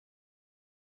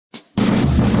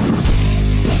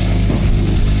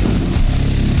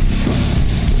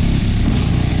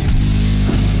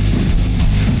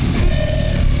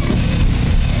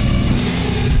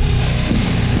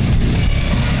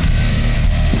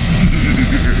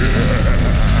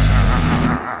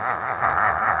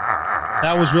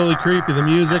That was really creepy. The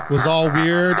music was all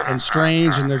weird and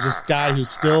strange, and there's this guy who's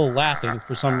still laughing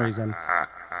for some reason.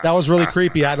 That was really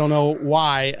creepy. I don't know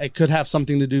why. It could have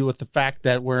something to do with the fact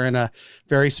that we're in a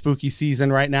very spooky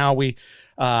season right now. We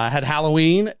had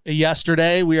Halloween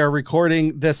yesterday. We are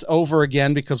recording this over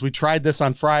again because we tried this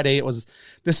on Friday.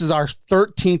 This is our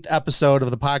 13th episode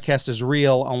of The Podcast is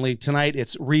Real, only tonight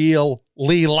it's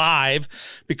really live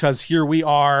because here we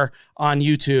are on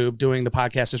YouTube doing The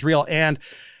Podcast is Real. And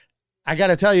I got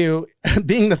to tell you,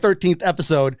 being the 13th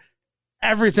episode,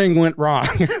 everything went wrong.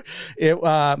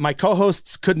 My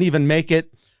co-hosts couldn't even make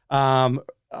it. One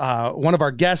of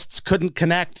our guests couldn't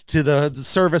connect to the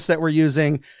service that we're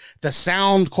using. The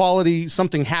sound quality,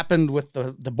 something happened with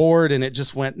the board and it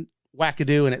just went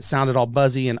wackadoo and it sounded all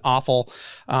buzzy and awful.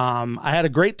 I had a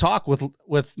great talk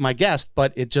with my guest,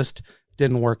 but it just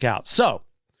didn't work out. So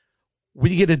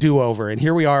we get a do-over, and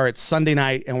here we are. It's Sunday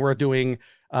night and we're doing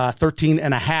 13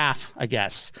 and a half, I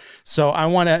guess. So I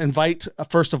want to invite,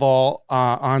 first of all,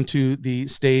 onto the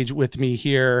stage with me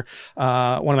here,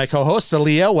 one of my co-hosts,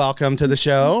 Aaliyah. Welcome to the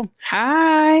show.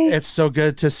 Hi. It's so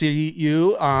good to see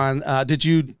you on. What did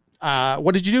you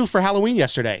do for Halloween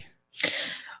yesterday?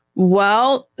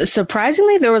 Well,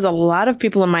 surprisingly, there was a lot of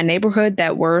people in my neighborhood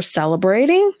that were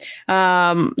celebrating.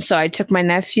 So I took my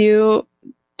nephew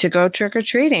to go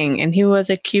trick-or-treating, and he was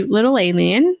a cute little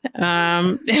alien. All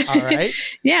right.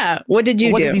 Yeah. What did you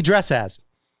do? What did he dress as?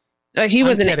 He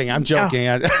was kidding. I'm joking.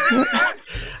 Oh.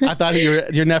 I thought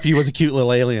your nephew was a cute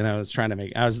little alien. I was trying to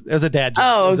make. It was a dad joke.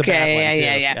 Oh,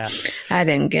 okay. Yeah. I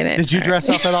didn't get it. Did you dress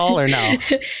up at all or no?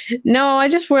 No, I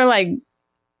just wear like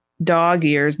dog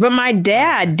ears, but my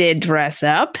dad did dress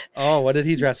up. Oh, what did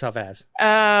he dress up as?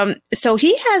 So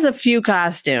he has a few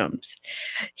costumes.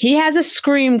 He has a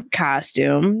Scream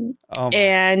costume,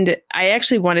 and I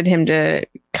actually wanted him to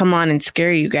come on and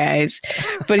scare you guys,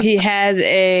 but he has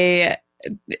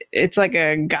it's like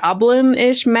a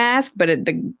goblin-ish mask, but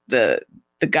the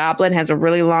goblin has a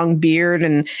really long beard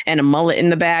and a mullet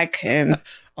in the back, and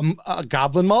a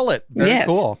goblin mullet. Very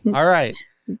cool. All right.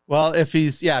 Well, if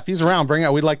he's around, bring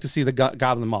out. We'd like to see the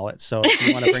goblin mullet. So if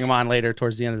you want to bring him on later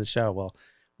towards the end of the show, we'll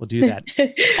do that.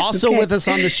 Also with us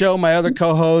on the show, my other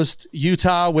co-host,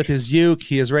 Utah, with his uke.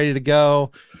 He is ready to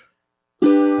go.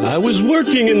 I was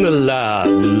working in the lab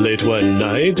late one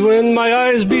night when my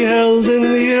eyes beheld an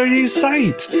eerie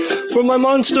sight. For my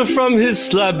monster from his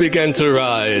slab began to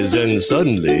rise, and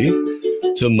suddenly,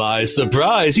 to my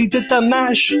surprise, he did the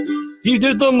mash. He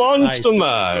did the monster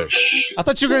mash. I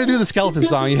thought you were going to do the skeleton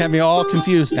song. You had me all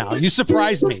confused now. You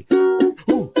surprised me.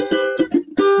 Ooh.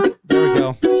 There we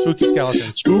go. Spooky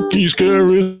skeletons. Spooky,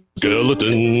 scary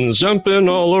skeletons jumping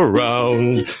all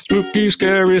around. Spooky,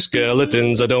 scary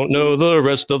skeletons. I don't know the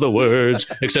rest of the words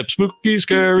except spooky,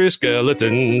 scary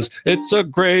skeletons. It's a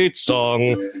great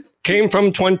song. Came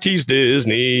from 20s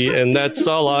Disney, and that's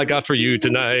all I got for you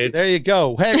tonight. There you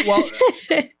go. Hey, well,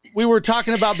 we were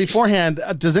talking about beforehand.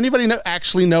 Does anybody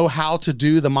actually know how to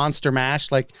do the monster mash?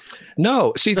 Like,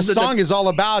 no. See, the song is all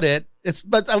about it.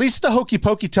 But at least the Hokey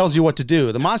Pokey tells you what to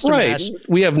do. The monster mash.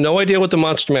 We have no idea what the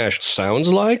monster mash sounds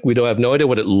like. We don't have no idea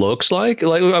what it looks like.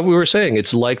 Like we were saying,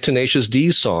 it's like Tenacious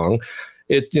D's song.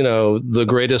 It's, the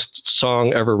greatest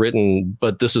song ever written,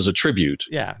 but this is a tribute.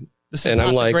 Yeah. This is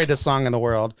not the greatest song in the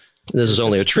world. This is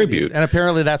only a tribute. And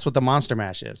apparently that's what the monster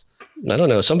mash is. I don't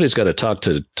know. Somebody's got to talk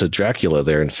to Dracula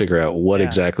there and figure out what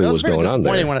exactly was going on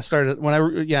there. When I started,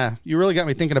 you really got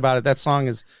me thinking about it. That song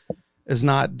is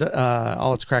not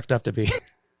all it's cracked up to be.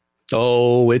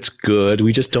 Oh, it's good.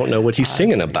 We just don't know what he's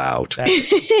singing about. So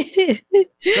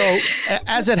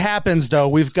as it happens, though,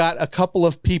 we've got a couple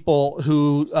of people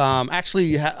who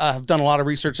actually have done a lot of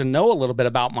research and know a little bit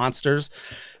about monsters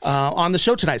on the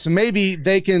show tonight. So maybe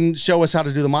they can show us how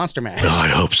to do the monster mash. Oh, I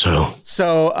hope so.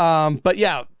 So, but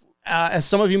yeah. As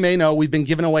some of you may know, we've been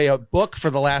giving away a book for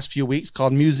the last few weeks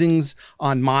called Musings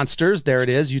on Monsters. There it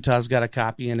is. Utah's got a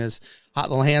copy in his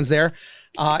hot little hands there.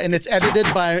 And it's edited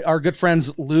by our good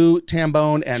friends Lou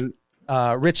Tambone and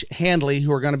Rich Handley,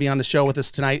 who are going to be on the show with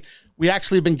us tonight. We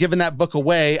actually have been giving that book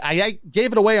away. I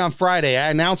gave it away on Friday. I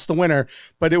announced the winner,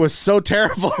 but it was so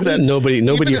terrible that nobody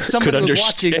even if somebody could was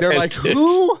watching, they're like,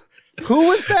 who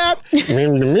was that?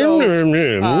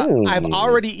 So, I've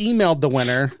already emailed the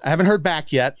winner. I haven't heard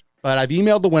back yet. But I've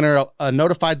emailed the winner,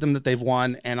 notified them that they've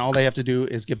won, and all they have to do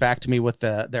is get back to me with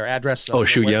their address. Oh,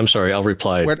 shoot. Yeah, I'm sorry. I'll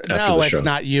reply after the show. No, it's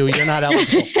not you. You're not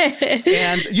eligible.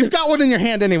 And you've got one in your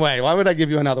hand anyway. Why would I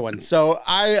give you another one? So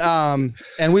and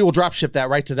we will drop ship that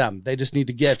right to them. They just need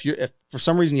to get, if for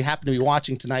some reason you happen to be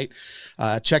watching tonight,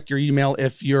 check your email.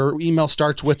 If your email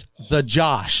starts with the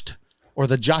Joshed or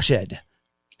the Joshed,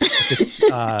 It's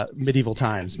medieval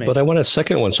times, maybe. But I want a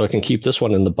second one so I can keep this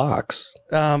one in the box.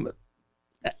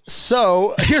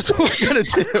 So here's what we're going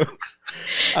to do.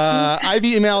 I've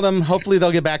emailed them. Hopefully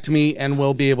they'll get back to me and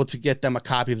we'll be able to get them a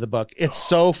copy of the book. It's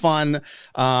so fun.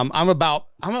 I'm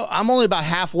only about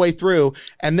halfway through,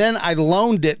 and then I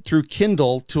loaned it through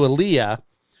Kindle to Aaliyah,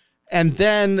 and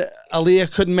then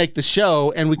Aaliyah couldn't make the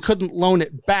show and we couldn't loan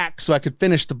it back so I could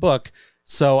finish the book.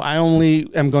 So I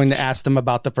only am going to ask them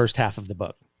about the first half of the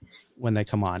book when they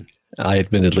come on. I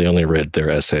admittedly only read their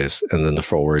essays and then the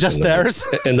foreword. Just theirs?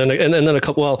 And then a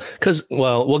couple,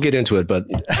 we'll get into it, but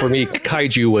for me,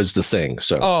 kaiju was the thing.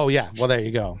 So. Oh yeah. Well, there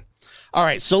you go. All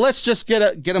right. So let's just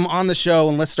get them on the show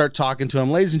and let's start talking to them.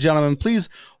 Ladies and gentlemen, please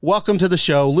welcome to the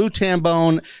show, Lou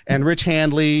Tambone and Rich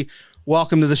Handley.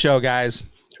 Welcome to the show, guys.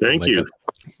 Thank you.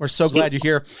 We're so glad you're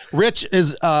here. Rich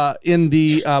is in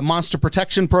the monster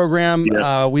protection program.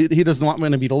 Yeah. He doesn't want me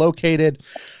to be located.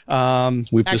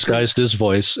 We've disguised his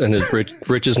voice, and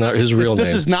Rich is not his real name.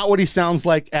 This is not what he sounds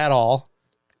like at all.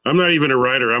 I'm not even a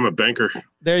writer. I'm a banker.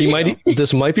 There you go.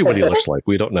 This might be what he looks like.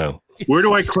 We don't know. Where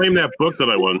do I claim that book that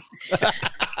I won?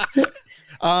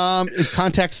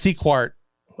 Contact Sequart.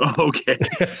 Oh, okay.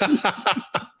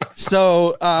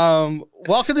 So,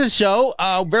 welcome to the show.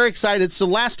 Very excited. So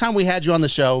last time we had you on the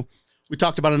show, we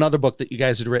talked about another book that you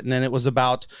guys had written, and it was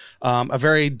about a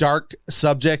very dark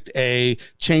subject, a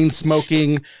chain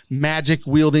smoking, magic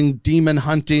wielding, demon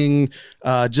hunting,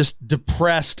 just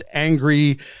depressed,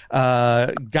 angry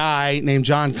guy named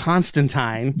John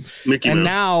Constantine. And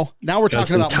now we're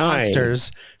talking about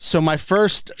monsters. So my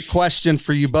first question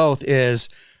for you both is,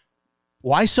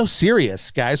 why so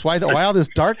serious, guys? Why all this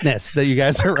darkness that you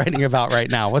guys are writing about right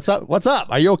now? What's up? What's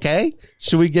up? Are you okay?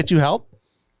 Should we get you help?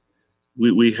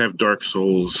 We have dark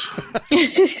souls.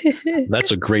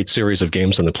 That's a great series of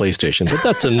games on the PlayStation, but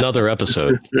that's another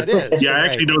episode. It is. Yeah, I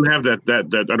actually don't have that.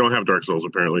 I don't have dark souls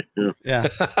apparently. Yeah.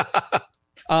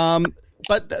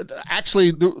 But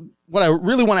actually, what I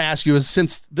really want to ask you is,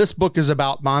 since this book is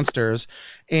about monsters,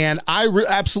 and I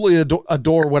absolutely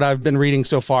adore what I've been reading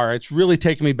so far. It's really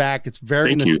taken me back. It's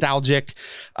very nostalgic.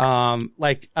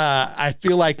 I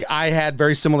feel like I had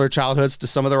very similar childhoods to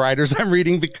some of the writers I'm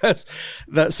reading, because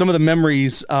some of the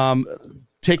memories,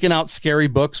 taking out scary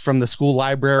books from the school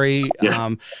library.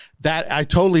 Yeah. That I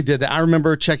totally did that. I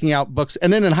remember checking out books.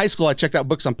 And then in high school, I checked out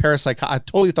books on parapsychology. I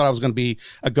totally thought I was going to be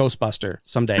a Ghostbuster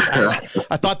someday.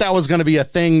 I thought that was going to be a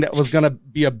thing that was going to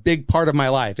be a big part of my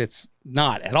life. It's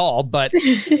not at all, but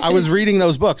I was reading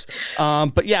those books.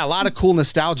 But yeah, a lot of cool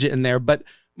nostalgia in there. But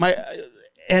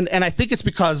and I think it's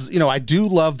because, I do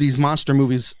love these monster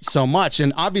movies so much,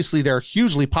 and obviously they're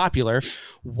hugely popular.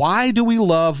 Why do we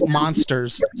love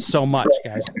monsters so much,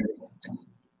 guys?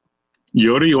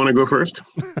 Yoda, you want to go first?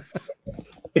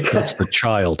 That's the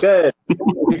child. Good.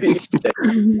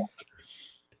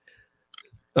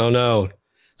 Oh no.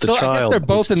 So I guess they're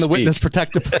both in the witness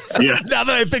protective. Yeah. Now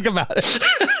that I think about it.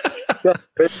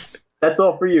 That's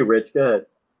all for you, Rich. Go ahead.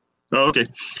 Oh, okay.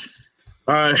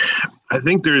 I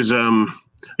think there's I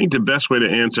think the best way to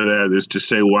answer that is to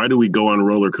say, why do we go on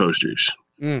roller coasters?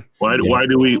 Why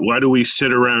do we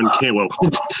sit around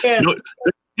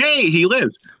hey, he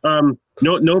lives.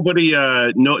 Nobody,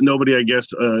 I guess,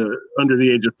 under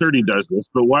the age of 30 does this.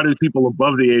 But why do people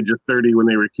above the age of 30, when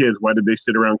they were kids, why did they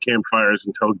sit around campfires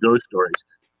and tell ghost stories?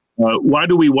 Why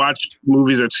do we watch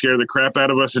movies that scare the crap out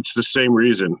of us? It's the same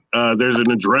reason. There's an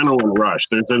adrenaline rush.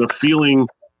 There's a feeling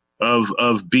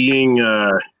of being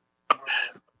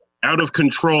out of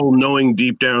control, knowing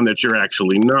deep down that you're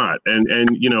actually not. And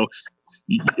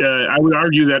I would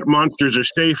argue that monsters are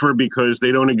safer because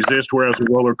they don't exist, whereas a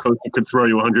roller coaster could throw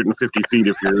you 150 feet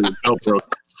if your belt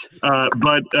broke.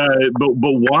 But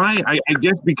why? I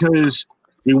guess because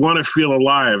we want to feel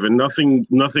alive, and nothing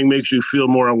makes you feel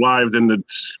more alive than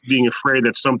being afraid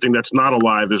that something that's not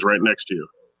alive is right next to you.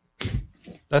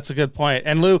 That's a good point.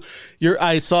 And Lou,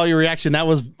 I saw your reaction. That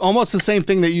was almost the same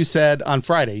thing that you said on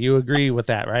Friday. You agree with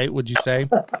that, right? Would you say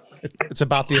it's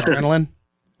about the adrenaline?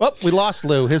 Oh, we lost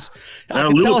Lou.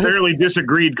 Lou apparently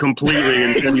disagreed completely.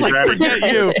 And he's like, forget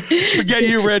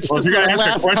you, Rich. Well, this is our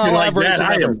last collaboration.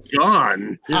 Like I am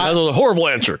gone. That was a horrible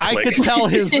answer. I could tell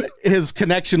his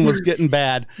connection was getting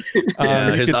bad.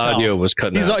 His audio was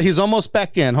cutting out. He's almost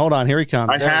back in. Hold on, here he comes.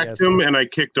 I hacked him and I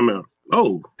kicked him out.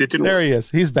 Oh, there he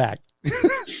is. He's back.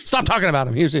 Stop talking about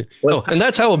him. Here's it. Oh, and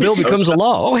that's how a bill becomes a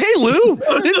law. Oh, hey, Lou.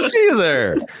 Didn't see you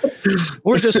there.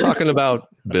 We're just talking about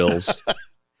bills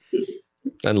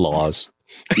and laws.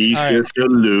 He's just a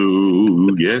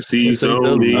Lou. Yes, he's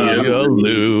only a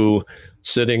Lou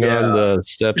sitting on the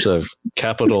steps of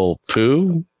Capitol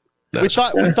Poo. We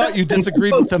thought you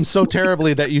disagreed with them so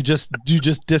terribly that you just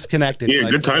disconnected. Yeah,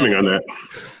 good timing on that.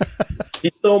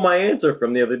 He stole my answer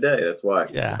from the other day. That's why.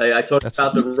 Yeah, I talked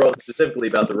about specifically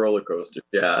about the roller coaster.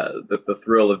 Yeah, the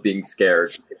thrill of being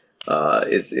scared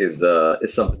is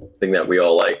something that we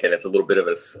all like, and it's a little bit of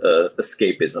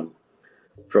escapism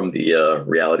from the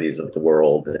realities of the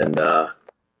world. And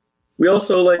we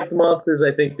also like monsters,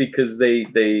 I think, because they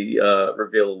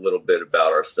reveal a little bit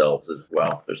about ourselves as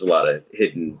well. There's a lot of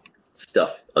hidden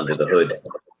stuff under the hood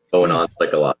going on,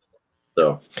 like a lot.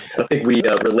 So I think we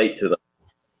relate to them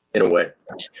in a way.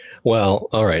 Well,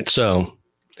 all right. So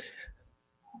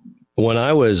when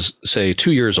I was, say,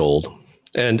 2 years old,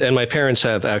 and my parents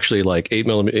have actually like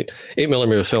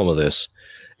 8mm film of this,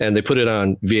 and they put it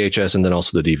on VHS and then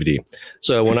also the DVD.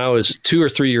 So when I was 2 or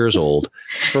 3 years old,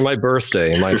 for my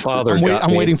birthday, my father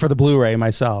I'm waiting for the Blu-ray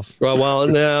myself. Well,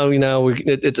 no,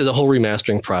 it's a whole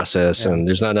remastering process, and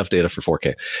there's not enough data for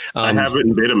 4K. I have it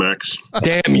in Betamax.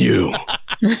 Damn you.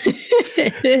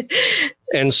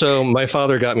 And so my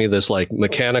father got me this like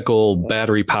mechanical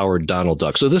battery powered Donald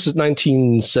Duck. So this is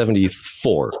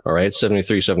 1974. All right.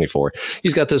 73, 74.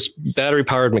 He's got this battery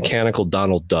powered mechanical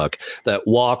Donald Duck that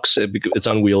walks. It's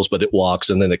on wheels, but it walks,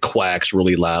 and then it quacks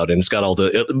really loud, and it's got all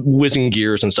the whizzing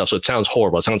gears and stuff. So it sounds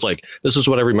horrible. It sounds like, this is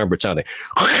what I remember it sounding.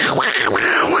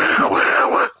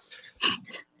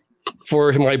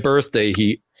 For my birthday,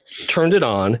 he turned it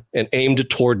on and aimed it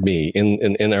toward me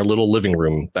in our little living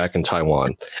room back in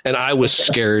Taiwan. And I was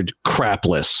scared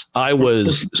crapless. I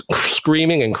was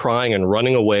screaming and crying and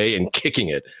running away and kicking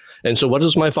it. And so what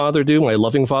does my father do? My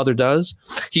loving father does?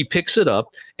 He picks it up,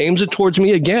 aims it towards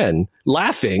me again,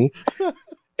 laughing.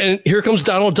 And here comes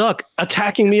Donald Duck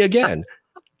attacking me again.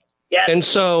 Yes. And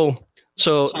so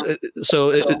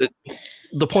the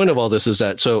point of all this is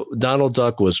that, so Donald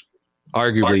Duck was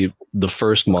arguably the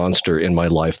first monster in my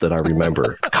life that I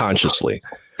remember consciously.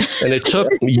 And it took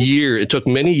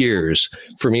many years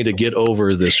for me to get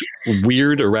over this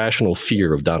weird, irrational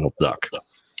fear of Donald Duck.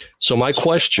 So my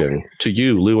question to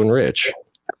you, Lou and Rich,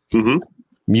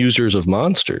 musers of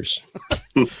monsters,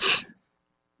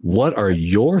 what are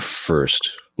your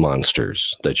first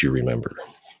monsters that you remember?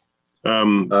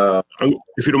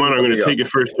 If you don't mind, I'm going to take it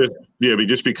first.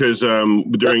 Just because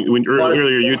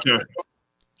earlier Utah.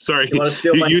 Sorry,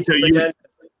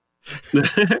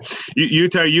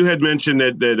 Utah, you had mentioned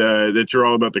that you're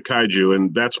all about the kaiju,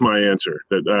 and that's my answer.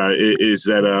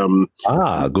 Gojira.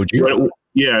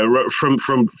 Yeah, from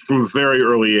very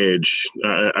early age,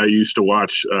 I used to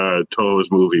watch Toho's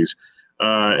movies,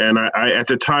 and I at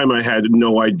the time I had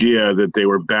no idea that they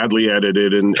were badly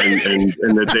edited and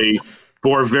that they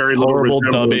bore very little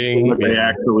resemblance to what they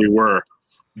actually were.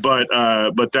 But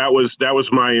that was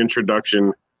my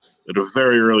introduction at a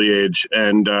very early age,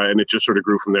 and it just sort of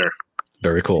grew from there.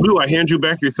 Very cool. Lou, I hand you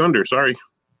back your thunder. Sorry.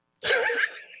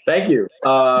 Thank you.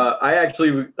 I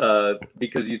actually,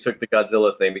 because you took the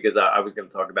Godzilla thing, because I was going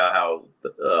to talk about how,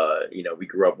 we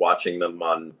grew up watching them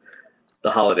on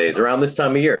the holidays around this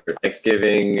time of year,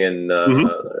 Thanksgiving, and,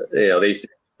 they used to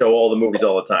show all the movies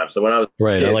all the time. So when I was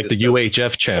right, I like the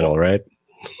UHF channel, right?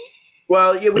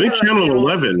 Well, yeah, I think channel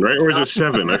 11, right? Or is it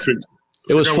 7? I forget.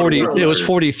 It was 40. It was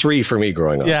 43 for me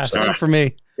growing up. Yeah, same for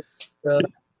me.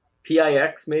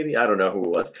 PIX, maybe, I don't know who it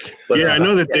was. But, I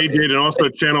know that they did, and also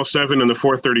Channel 7 and the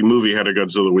 4:30 movie had a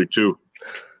Godzilla week too.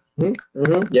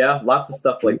 Yeah, lots of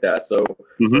stuff like that. So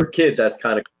for a kid, that's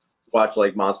kind of watch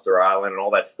like Monster Island and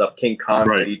all that stuff. King Kong,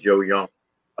 right. Joe Young.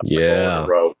 Yeah.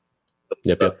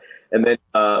 Yep. And then,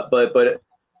 but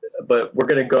we're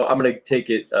gonna go. I'm gonna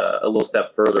take it a little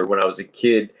step further. When I was a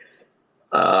kid.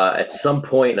 At some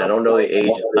point, and I don't know the age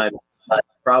of time,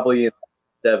 probably in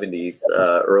the 70s,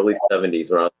 early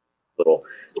 70s when I was little,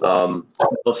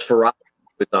 Nosferatu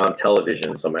was on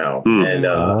television somehow. And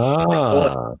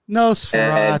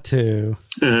Nosferatu.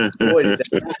 Boy,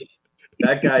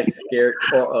 that guy scared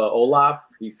Olaf.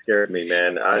 He scared me,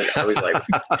 man. I was like,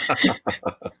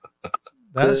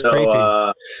 that's creepy.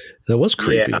 That was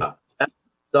creepy. Yeah.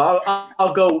 So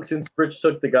I'll go, since Rich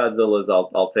took the Godzillas,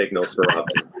 I'll take Nosferatu.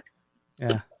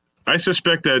 Yeah, I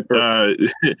suspect that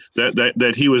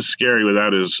that he was scary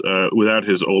without his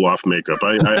Olaf makeup.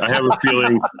 I have a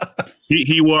feeling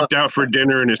he walked out for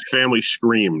dinner and his family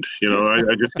screamed.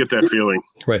 I just get that feeling.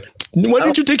 Right? Why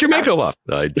didn't you take your makeup off?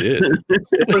 I did.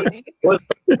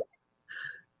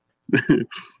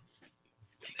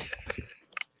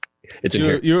 It's in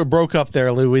here. You were broke up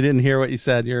there, Lou. We didn't hear what you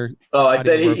said. I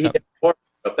said he had more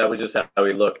makeup. That was just how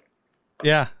he looked.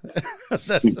 Yeah,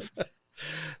 that's.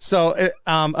 So,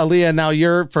 Aaliyah, now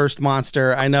your first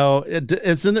monster. I know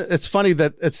it's funny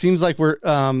that it seems like we're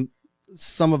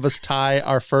some of us tie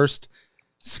our first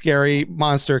scary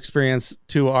monster experience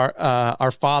to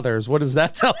our fathers. What does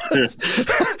that tell us?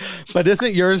 But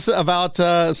isn't yours about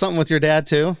something with your dad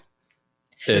too?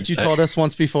 That you told us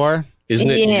once before?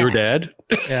 Isn't it your dad?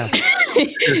 Yeah.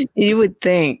 You would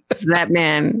think that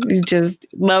man just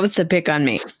loves to pick on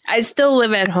me. I still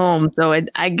live at home, so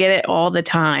I get it all the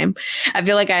time. I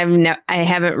feel like I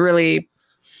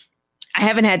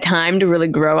haven't had time to really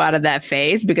grow out of that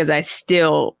phase because I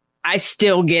still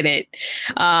get it.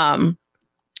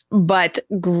 But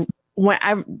when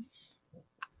I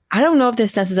don't know if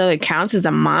this necessarily counts as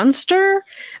a monster,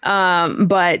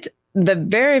 but the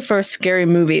very first scary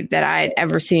movie that I had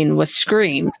ever seen was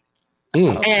Scream.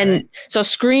 Okay. And so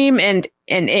Scream and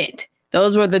It,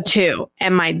 those were the two.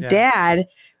 And my dad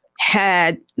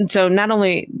had, so not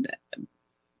only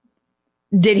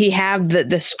did he have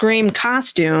the Scream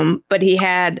costume, but he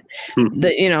had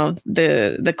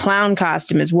the clown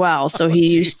costume as well. So he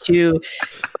used to,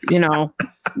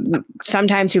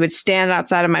 sometimes he would stand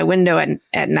outside of my window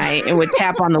at night and would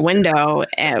tap on the window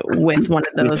with one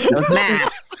of those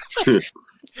masks.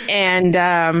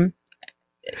 And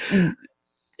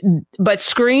but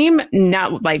Scream,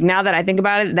 now that I think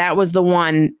about it, that was the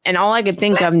one. And all I could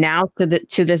think of now to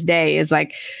this day is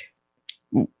like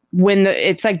when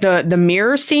it's like the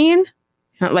mirror scene,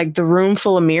 like the room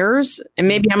full of mirrors. And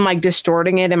maybe I'm like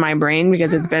distorting it in my brain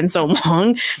because it's been so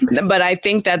long, but I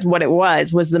think that's what it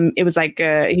was like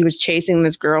he was chasing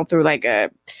this girl through like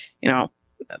a,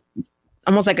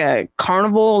 almost like a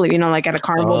carnival, like at a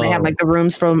carnival, they have like the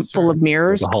rooms full of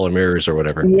mirrors. The Hall of Mirrors or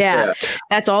whatever. Yeah.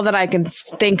 That's all that I can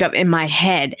think of in my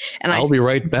head. And I'll be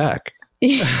right back.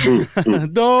 No,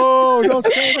 don't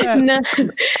say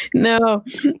that. No.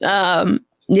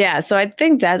 Yeah. So I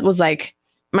think that was like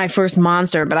my first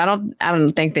monster, but I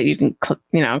don't think that you can,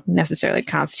 necessarily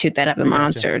constitute that as a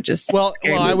monster. Just well,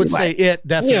 I would say It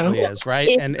definitely is, right?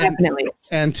 It definitely is.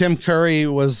 And Tim Curry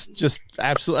was just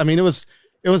absolutely. I mean,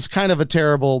 it was kind of a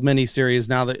terrible miniseries.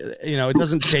 Now that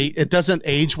it doesn't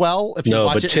age well if you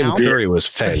watch it now. Tim Curry was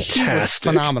fantastic. He was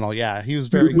phenomenal. Yeah, he was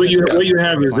very what good. What you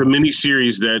have is a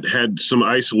miniseries that had some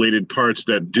isolated parts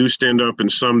that do stand up,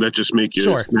 and some that just make you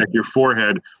smack your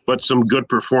forehead. But some good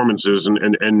performances,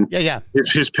 and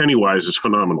his Pennywise is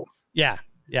phenomenal. Yeah.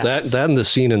 That and the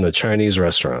scene in the Chinese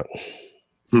restaurant.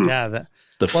 Yeah,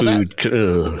 the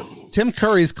food. Tim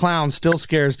Curry's clown still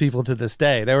scares people to this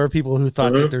day. There were people who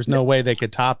thought that there's no way they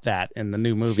could top that in the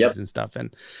new movies and stuff.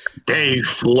 And they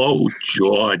float,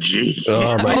 Georgie.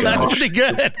 Oh my god, that's pretty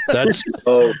good. That's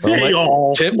they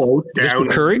all Tim, float down. Mr.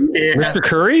 Curry. Yeah. Mr.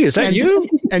 Curry, is that you?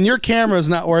 And your camera's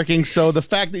not working, so the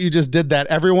fact that you just did that,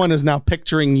 everyone is now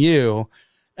picturing you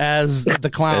as the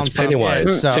clown from Pennywise.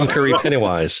 It, so. Tim Curry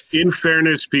Pennywise. In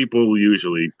fairness, people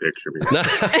usually picture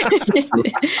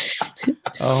me.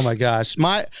 Oh my gosh.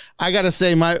 I got to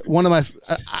say one of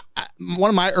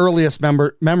my earliest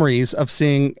memories of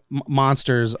seeing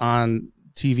monsters on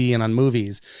TV and on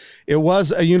movies. It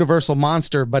was a Universal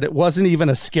monster, but it wasn't even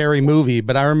a scary movie,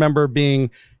 but I remember being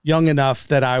young enough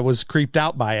that I was creeped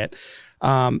out by it.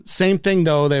 Same thing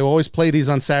though. They always play these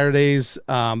on Saturdays.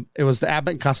 It was the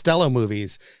Abbott and Costello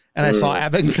movies, and I saw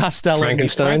Abbott and Costello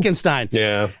Frankenstein.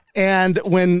 Yeah. And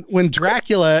when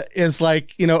Dracula is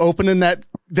like, opening that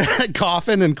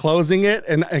coffin and closing it,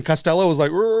 and Costello was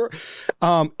like,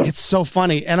 it's so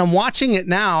funny. And I'm watching it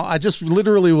now. I just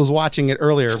literally was watching it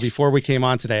earlier before we came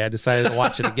on today. I decided to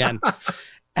watch it again.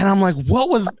 And I'm like,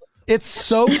 it's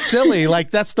so silly.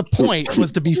 Like, that's the point,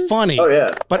 was to be funny. Oh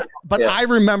yeah. But I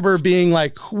remember being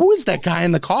like, who is that guy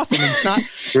in the coffin?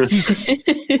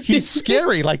 He's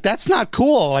scary. Like, that's not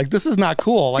cool. Like, this is not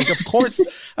cool. Like, of course,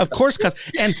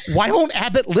 and why won't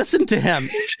Abbott listen to him?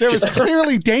 There was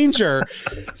clearly danger.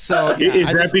 So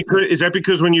is that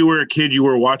because when you were a kid, you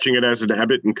were watching it as an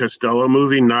Abbott and Costello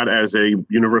movie, not as a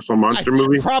Universal monster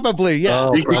movie? Probably,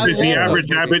 yeah. Because the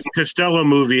average Abbott and Costello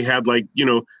movie had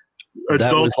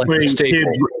adults playing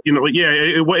kids,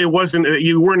 it wasn't.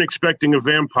 You weren't expecting a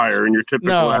vampire in your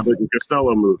typical Abbott and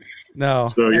Costello movie. No.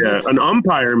 So an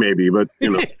umpire maybe, but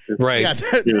right.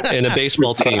 And a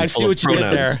baseball team. I see what you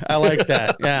did there. I like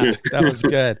that. Yeah, that was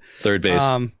good. Third base.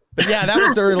 But yeah, that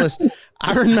was the earliest.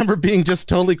 I remember being just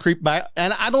totally creeped by,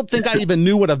 and I don't think I even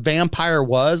knew what a vampire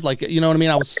was. Like, you know what I mean?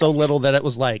 I was so little that it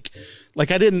was like I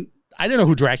didn't know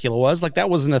who Dracula was. Like, that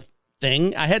wasn't a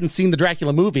thing. I hadn't seen the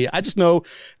Dracula movie. I just know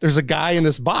there's a guy in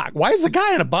this box. Why is the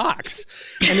guy in a box?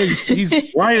 And he's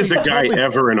why is a guy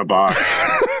ever in a box?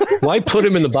 Why put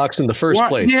him in the box in the first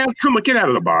place? Yeah, come on, get out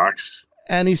of the box.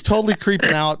 And he's totally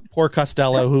creeping out poor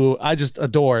Costello, who I just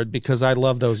adored because I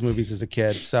loved those movies as a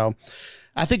kid. So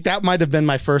I think that might have been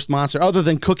my first monster, other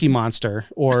than Cookie Monster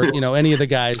or any of the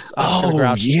guys.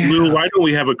 Lou, why don't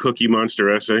we have a Cookie Monster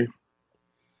essay?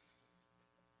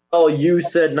 Oh, you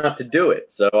said not to do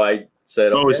it, so I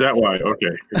said. Oh, is that why?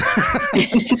 Okay.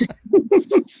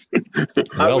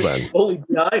 I was fully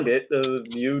behind it.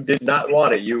 You did not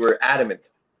want it. You were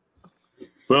adamant.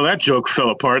 Well, that joke fell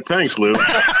apart. Thanks, Lou.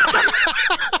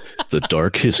 The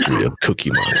dark history of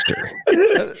Cookie Monster.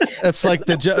 It's like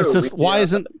the joke. It's just, why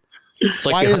isn't? It's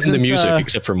like behind the music,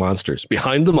 except for monsters.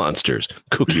 Behind the monsters,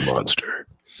 Cookie Monster.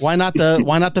 Why not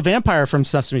the vampire from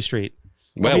Sesame Street?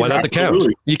 Well, why not the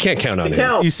count? You can't count on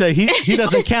him. You say he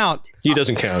doesn't count. He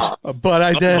doesn't count. But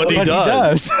I did. But he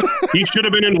does. He should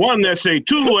have been in one essay,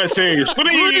 2 essays, 3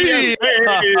 essays.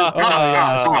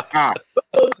 Oh my gosh.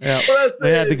 Yeah.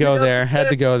 They had to go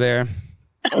there.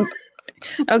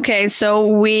 Okay, so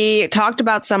we talked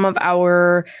about some of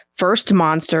our first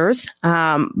monsters,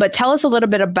 but tell us a little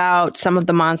bit about some of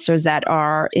the monsters that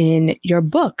are in your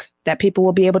book that people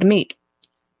will be able to meet.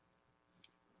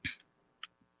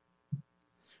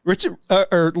 Richard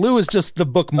or Lou is just the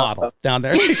book model down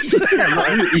there. Every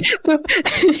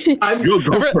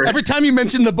time you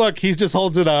mention the book, he just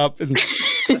holds it up and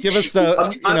give us the.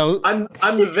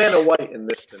 I'm the Vanna White in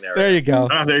this scenario. There you go.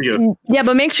 There you go. Yeah,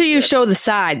 but make sure you show the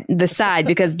side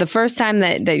because the first time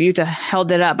that Yuta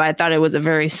held it up, I thought it was a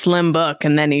very slim book,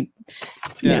 and then he.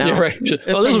 Yeah, right. This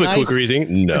is a quick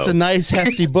reading. No, it's a nice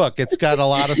hefty book. It's got a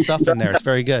lot of stuff in there. It's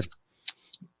very good.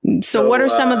 So what are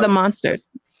some of the monsters?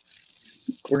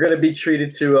 We're going to be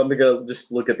treated to, I'm going to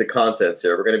just look at the contents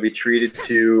here. We're going to be treated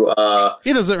to...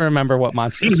 he doesn't remember what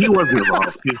monster. He wasn't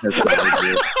involved.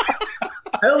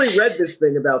 I only read this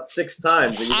thing about 6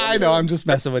 times. I know, I'm just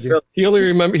messing with you. He only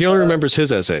remembers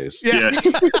his essays. Yeah.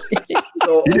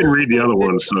 So, he didn't read the other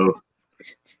ones, so...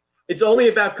 It's only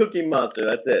about Cookie Monster,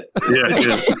 that's it.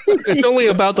 Yeah. It's only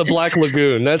about the Black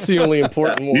Lagoon. That's the only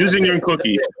important one. Using your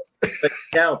cookie. That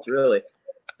counts, really.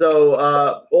 So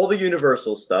all the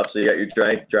Universal stuff. So you got your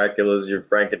Draculas, your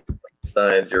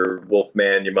Frankensteins, your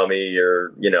Wolfman, your Mummy,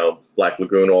 your Black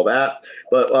Lagoon, all that.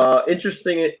 But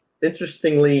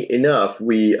interestingly enough,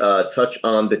 we touch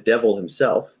on the devil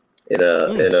himself in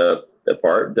a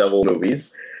part, devil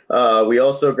movies. We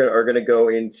also are going to go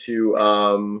into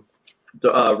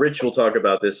Rich will talk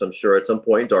about this, I'm sure, at some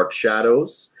point. Dark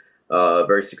Shadows,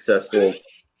 very successful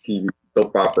TV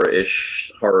soap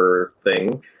opera-ish horror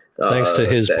thing. Thanks to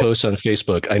his posts on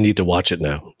Facebook, I need to watch it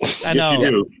now. I know. Yes,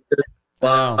 you do. A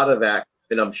lot of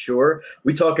action, I'm sure.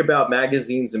 We talk about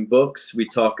magazines and books. We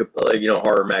talk about,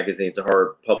 horror magazines and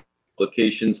horror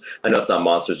publications. I know it's not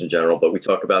monsters in general, but we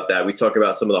talk about that. We talk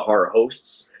about some of the horror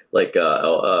hosts, like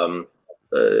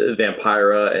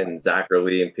Vampira and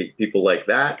Zachary and people like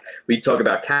that. We talk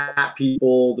about Cat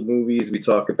People, the movies. We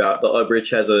talk about, Rich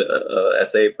has a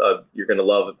essay you're going to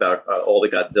love about all the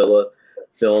Godzilla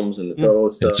films and the Toho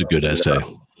stuff. It's a good essay.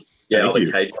 Yeah, all the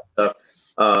kaiju stuff.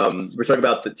 We're talking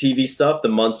about the TV stuff, the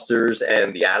Munsters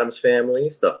and the Addams Family,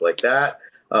 stuff like that.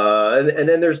 And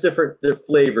then there's different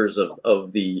flavors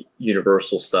of the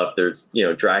Universal stuff. There's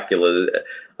Dracula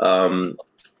in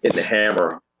the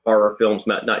Hammer horror films,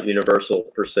 not Universal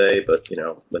per se, but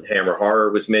when Hammer Horror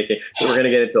was making. So we're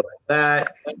gonna get into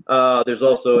that. There's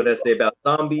also an essay about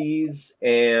zombies,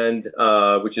 and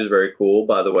which is very cool,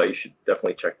 by the way. You should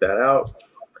definitely check that out.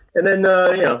 And then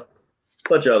a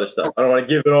bunch of other stuff. I don't want to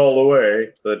give it all away,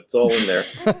 but it's all in there.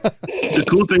 The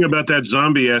cool thing about that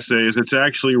zombie essay is it's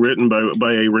actually written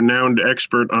by a renowned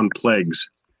expert on plagues.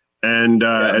 And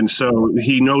so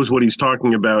he knows what he's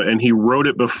talking about, and he wrote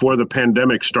it before the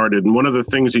pandemic started. And one of the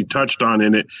things he touched on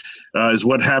in it is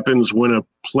what happens when a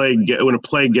plague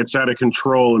gets out of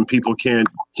control and people can't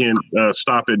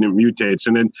stop it and it mutates.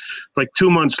 And then, like 2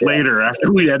 months later,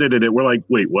 after we edited it, we're like,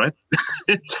 wait, what?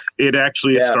 It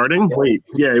actually is starting? Wait,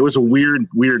 yeah, it was a weird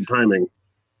timing.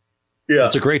 Yeah,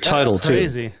 it's a great title too.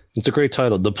 Crazy. It's a great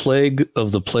title. The Plague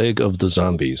of the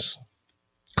Zombies.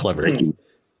 Clever. Thank you.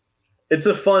 It's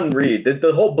a fun read.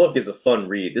 The whole book is a fun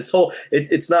read.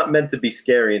 It's not meant to be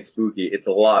scary and spooky. It's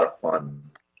a lot of fun.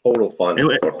 Total fun.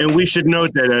 And we should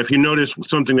note that if you notice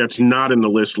something that's not in the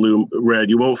list Lou read,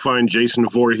 you won't find Jason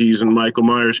Voorhees and Michael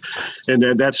Myers and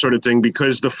that sort of thing,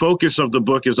 because the focus of the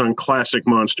book is on classic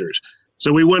monsters.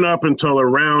 So we went up until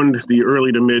around the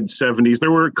early to mid 70s.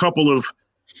 There were a couple of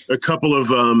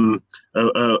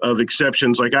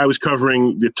exceptions. Like I was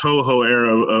covering the Toho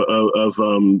era of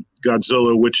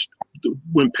Godzilla, which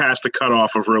went past the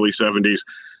cutoff of early 70s.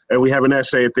 And we have an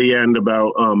essay at the end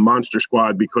about Monster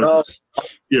Squad, because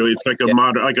it's like a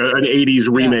modern, like an 80s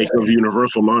remake of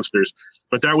Universal Monsters.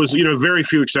 But that was, very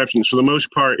few exceptions. For the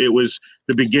most part, it was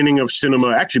the beginning of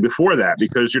cinema. Actually, before that,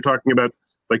 because you're talking about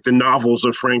like the novels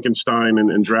of Frankenstein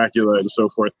and Dracula and so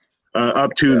forth,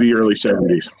 up to the early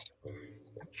 70s.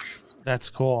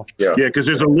 That's cool. Yeah, because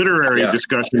there's a literary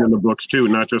discussion in the books too,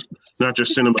 not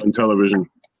just cinema and television.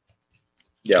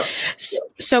 Yeah.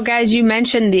 So, guys, you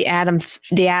mentioned the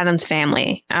Addams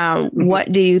Family.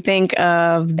 What do you think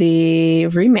of the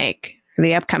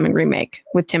upcoming remake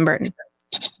with Tim Burton?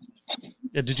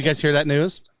 Yeah, did you guys hear that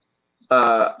news?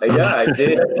 Yeah, I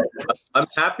did. I'm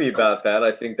happy about that.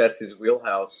 I think that's his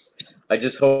wheelhouse. I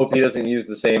just hope he doesn't use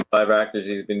the same 5 actors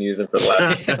he's been using for the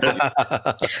last.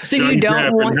 So Johnny you don't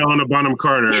Depp want and Helena Bonham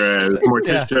Carter as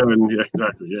Morticia, and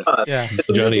exactly. Yeah.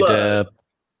 Johnny Depp.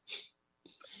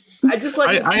 I just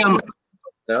like. I am.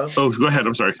 No. Oh, go ahead.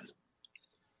 I'm sorry.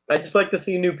 I just like to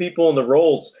see new people in the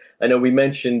roles. I know we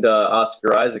mentioned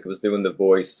Oscar Isaac was doing the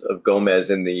voice of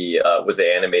Gomez in the was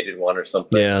the animated one or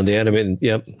something. Yeah, the animated.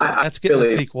 Yep. That's getting a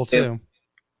sequel too.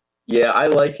 Yeah, I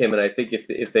like him, and I think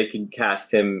if they can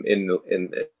cast him in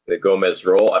the Gomez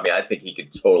role, I mean, I think he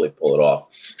could totally pull it off.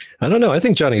 I don't know. I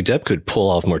think Johnny Depp could pull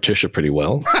off Morticia pretty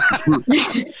well.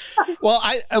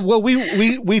 Well,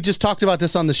 we just talked about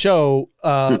this on the show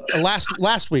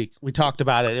last week. We talked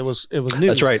about it. It was news.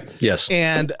 That's right. Yes.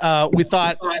 And we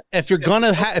thought if you're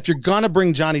gonna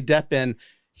bring Johnny Depp in,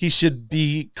 he should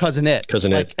be Cousin It,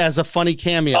 like as a funny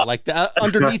cameo. Like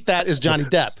underneath that is Johnny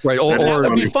Depp, right? Or that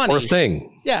would be funny. Or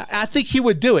Thing. Yeah, I think he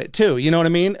would do it too. You know what I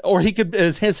mean? Or he could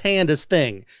as his hand as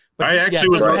Thing. But I actually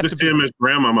would love to see him as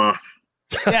Grandmama.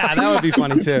 Yeah, that would be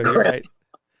funny too. You're right.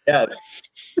 Yes,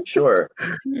 sure.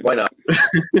 Why not?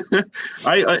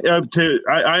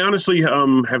 I honestly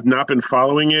have not been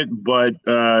following it, but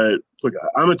look,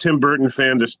 I'm a Tim Burton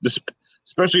fan.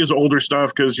 Especially his older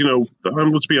stuff, because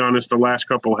let's be honest, the last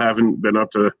couple haven't been up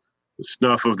to the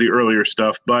snuff of the earlier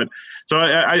stuff. But so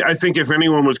I think if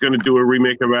anyone was going to do a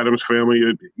remake of Addams Family,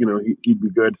 he'd be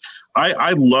good.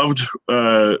 I loved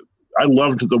at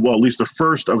least the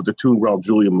first of the 2 Raul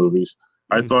Julia movies.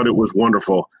 I thought it was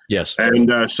wonderful. Yes,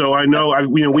 and so I know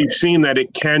we've seen that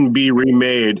it can be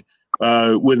remade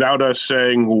without us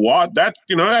saying what that's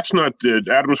not the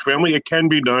Addams Family. It can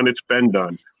be done. It's been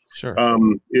done. Sure.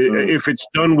 If it's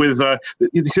done with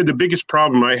the biggest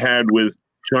problem I had with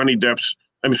Johnny Depp's,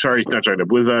 I'm sorry, not Johnny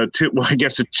Depp, with I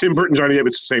guess Tim Burton, Johnny Depp,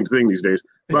 it's the same thing these days.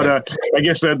 But I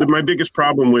guess my biggest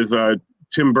problem with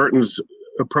Tim Burton's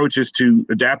approaches to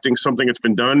adapting something that's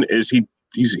been done is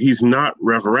he's not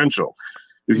reverential.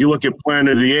 If you look at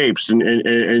Planet of the Apes and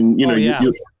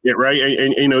right,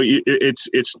 and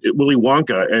it's Willy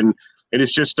Wonka, and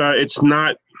it's just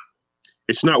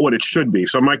it's not what it should be.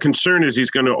 So my concern is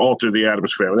he's going to alter the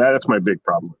Addams Family. That's my big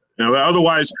problem.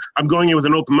 Otherwise, I'm going in with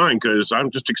an open mind because I'm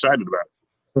just excited about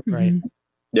it. Right.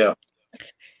 Yeah.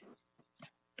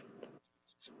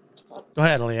 Go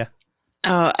ahead, Aaliyah.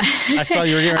 Oh, I saw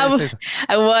you were getting ready to say something.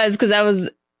 I was, because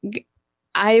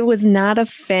I was not a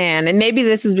fan, and maybe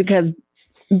this is because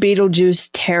Beetlejuice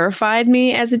terrified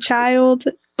me as a child.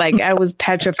 Like I was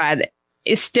petrified.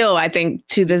 It's still, I think,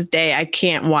 to this day, I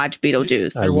can't watch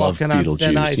Beetlejuice. I love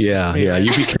Beetlejuice. Yeah.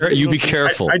 You be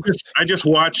careful. I just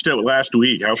watched it last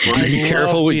week. How funny! You be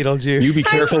careful with Beetlejuice. You be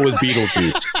careful with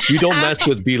Beetlejuice. You don't mess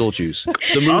with Beetlejuice.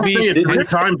 The movie. I'll say it 3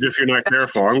 times if you're not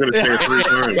careful. I'm going to say it 3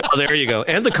 times. Oh, there you go.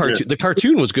 And the cartoon. Yeah. The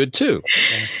cartoon was good too.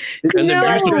 And the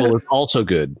musical was also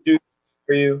good.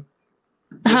 For you,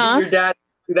 your dad.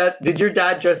 Did your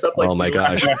dad dress up like? Oh my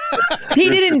gosh! He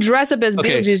didn't dress up as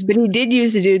Beetlejuice, but he did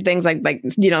used to do things like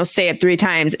say it 3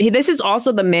 times. This is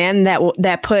also the man that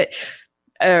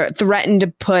threatened to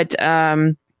put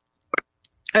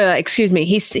excuse me.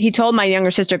 He told my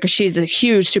younger sister, because she's a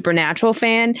huge Supernatural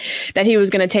fan, that he was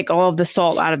going to take all of the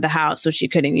salt out of the house so she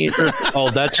couldn't use it. Oh,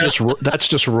 that's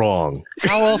just wrong.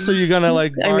 How else are you going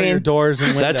to bar your doors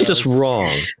and windows? That's just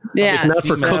wrong. Yeah, if not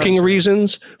for cooking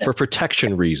reasons, for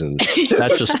protection reasons.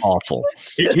 That's just awful.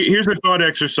 Here's a thought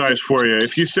exercise for you.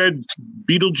 If you said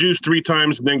Beetlejuice 3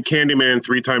 times and then Candyman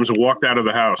 3 times and walked out of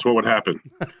the house, what would happen?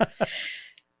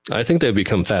 I think they'd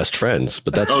become fast friends,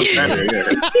 but that's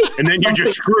and then you're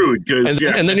just screwed and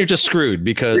then you're just screwed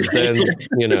because then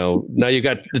now you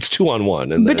got it's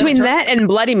 2-on-1 and between that and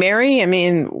Bloody Mary. I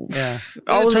mean,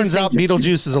 it turns out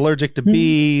Beetlejuice is allergic to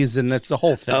bees, and that's the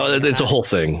whole thing. Oh, it's a whole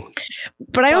thing.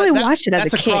 But I only watched it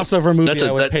as a kid. That's a crossover movie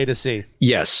I would pay to see.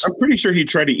 Yes, I'm pretty sure he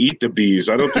tried to eat the bees.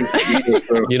 I don't think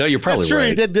you're probably right.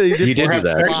 He did do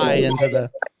that. Fly into the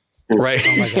right.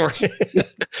 Oh my gosh.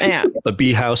 Yeah, a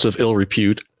bee house of ill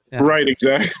repute. Yeah. Right,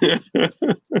 exactly.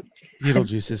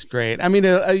 Beetlejuice is great. I mean,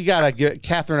 you gotta get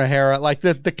Catherine O'Hara. Like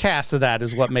the cast of that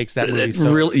is what makes that movie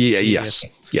so. Really, yes.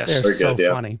 They're so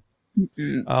funny.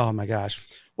 Oh my gosh.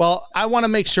 Well, I want to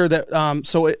make sure that,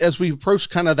 so as we approach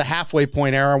kind of the halfway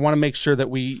point era, I want to make sure that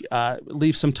we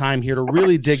leave some time here to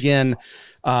really dig in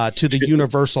to the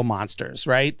Universal monsters,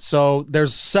 right? So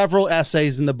there's several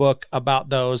essays in the book about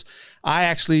those. I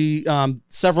actually,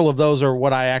 several of those are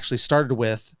what I actually started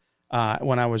with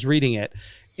when I was reading it.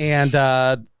 And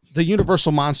the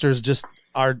Universal monsters just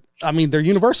are, I mean, they're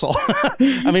universal.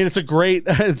 I mean, it's a great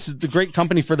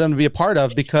company for them to be a part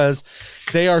of because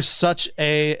they are such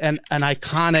an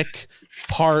iconic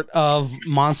part of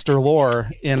monster lore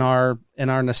in our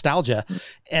nostalgia,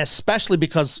 especially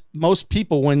because most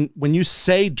people, when you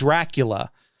say Dracula,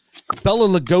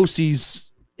 Bela Lugosi's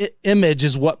image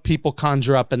is what people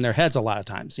conjure up in their heads a lot of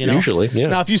times, you know. Usually, yeah.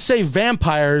 Now, if you say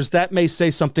vampires, that may say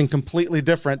something completely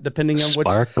different depending on which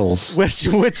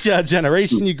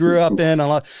generation you grew up in.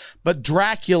 But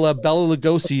Dracula, Bela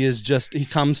Lugosi is just, he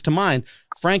comes to mind.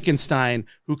 Frankenstein,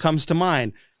 who comes to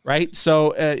mind, right?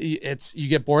 So you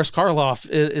get Boris Karloff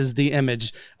is the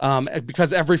image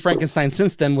because every Frankenstein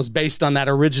since then was based on that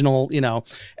original, you know,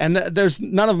 and there's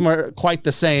none of them are quite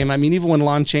the same. I mean, even when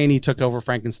Lon Chaney took over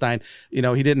Frankenstein, you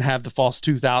know, he didn't have the false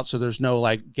tooth out. So there's no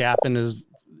like gap in his,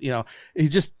 you know, he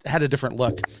just had a different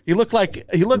look. He looked like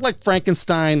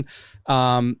Frankenstein.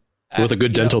 With a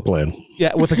good dental plan.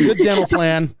 Yeah. With a good dental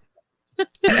plan.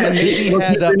 And maybe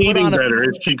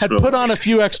had put on a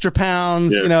few extra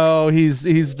pounds. Yeah. You know,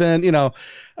 he's been, you know,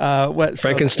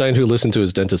 Frankenstein who listened to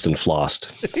his dentist and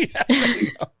flossed.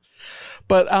 Yeah,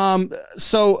 but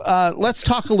so let's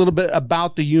talk a little bit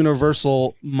about the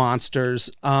Universal monsters.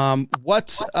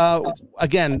 What's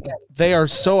again? They are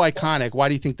so iconic. Why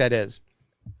do you think that is?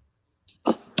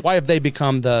 Why have they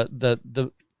become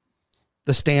the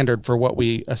standard for what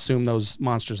we assume those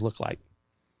monsters look like?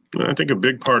 I think a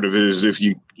big part of it is if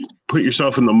you put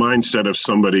yourself in the mindset of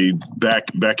somebody back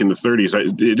in the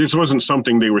 30s. This wasn't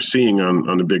something they were seeing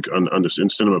in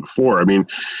cinema before. I mean,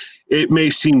 it may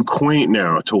seem quaint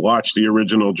now to watch the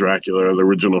original Dracula or the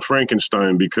original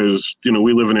Frankenstein because, you know,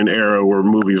 we live in an era where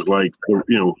movies like, you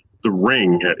know, The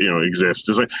Ring, you know, exist.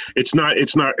 It's not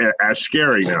as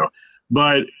scary now,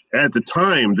 but at the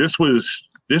time, this was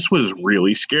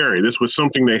really scary. This was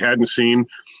something they hadn't seen.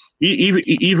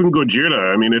 Even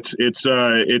Gojira. I mean,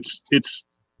 it's.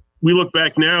 We look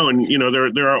back now, and you know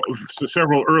there are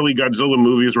several early Godzilla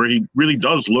movies where he really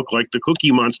does look like the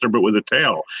Cookie Monster, but with a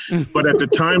tail. But at the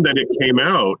time that it came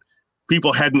out,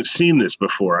 people hadn't seen this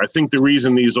before. I think the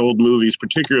reason these old movies,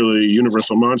 particularly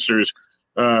Universal Monsters,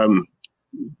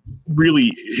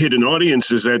 really hit an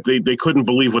audience is that they couldn't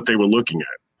believe what they were looking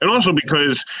at, and also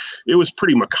because it was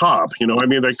pretty macabre. You know, I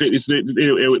mean, like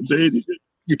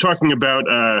you're talking about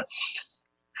an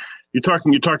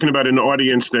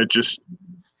audience that just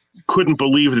couldn't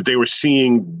believe that they were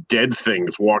seeing dead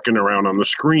things walking around on the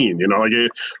screen. You know, like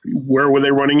where were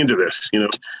they running into this? You know,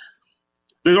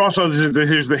 there's also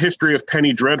there's the history of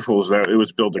Penny Dreadfuls that it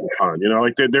was building upon. You know,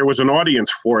 like there was an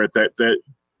audience for it that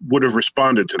would have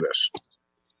responded to this.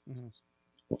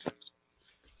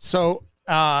 So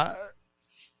I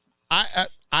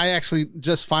actually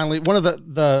just finally one of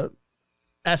the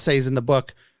essays in the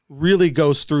book really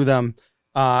goes through them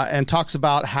and talks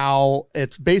about how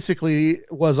it's basically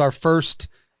was our first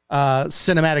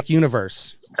cinematic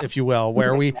universe, if you will,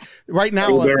 where we right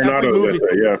now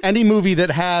any movie that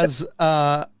has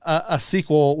a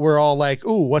sequel, we're all like,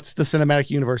 ooh, what's the cinematic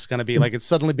universe going to be? Like it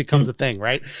suddenly becomes a thing,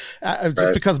 right?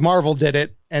 Just because Marvel did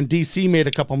it and DC made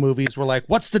a couple movies, we're like,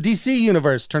 what's the DC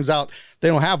universe? Turns out they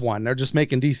don't have one. They're just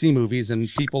making DC movies and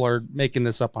people are making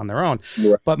this up on their own.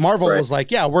 Right. But Marvel was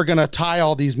like, yeah, we're going to tie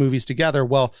all these movies together.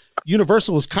 Well,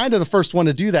 Universal was kind of the first one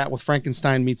to do that with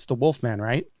Frankenstein meets the Wolfman,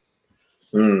 right?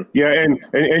 Yeah, and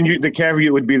the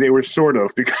caveat would be they were sort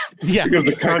of because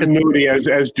the continuity,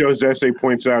 as Joe's essay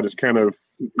points out, is kind of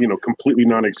completely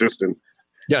non-existent.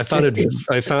 Yeah, I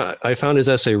found his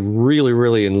essay really,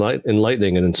 really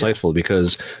enlightening and insightful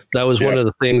because that was one of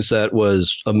the things that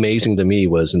was amazing to me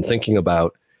was in thinking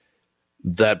about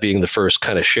that being the first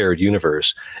kind of shared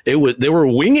universe. They were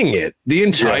winging it the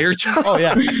entire time. Oh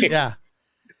yeah.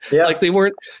 Yeah. Like they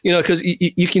weren't, because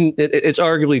you can, it's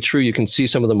arguably true. You can see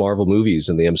some of the Marvel movies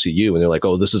in the MCU and they're like,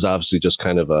 oh, this is obviously just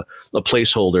kind of a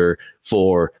placeholder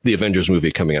for the Avengers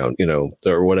movie coming out,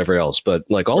 or whatever else. But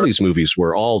like all these movies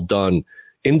were all done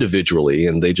individually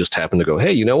and they just happened to go,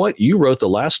 hey, you know what? You wrote the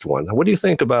last one. What do you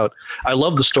think about, I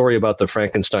love the story about the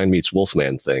Frankenstein meets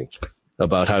Wolfman thing.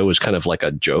 About how it was kind of like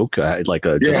a joke, it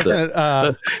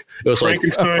was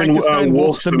Frankenstein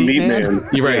Wolf's the Meat Man.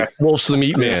 You're right, Wolf's the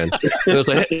Meat Man. And, it was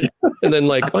like, and then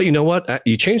like, oh, you know what?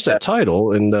 You changed that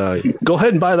title and go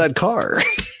ahead and buy that car.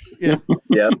 Yeah,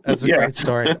 that's a great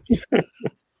story.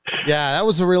 Yeah, that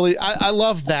was a really, I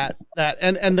love that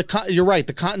and you're right.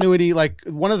 The continuity, like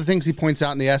one of the things he points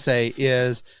out in the essay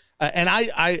is, and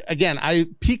I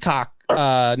Peacock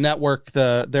network,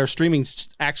 their streaming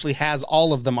actually has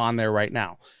all of them on there right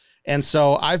now. And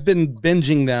so I've been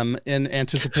binging them in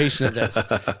anticipation of this.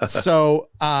 So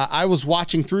I was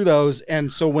watching through those.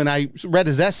 And so when I read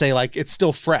his essay, like it's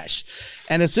still fresh.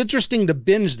 And it's interesting to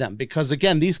binge them because,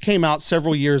 again, these came out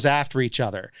several years after each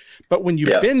other. But when you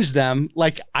binge them,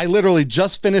 like I literally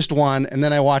just finished one and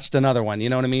then I watched another one, you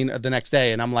know what I mean, the next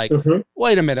day. And I'm like,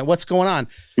 wait a minute, what's going on?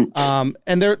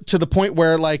 And they're to the point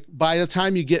where, like, by the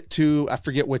time you get to, I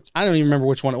don't even remember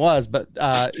which one it was, but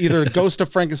either Ghost of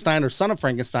Frankenstein or Son of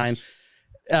Frankenstein,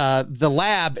 the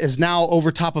lab is now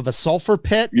over top of a sulfur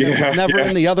pit. That was never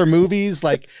in the other movies.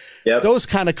 Like those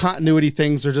kind of continuity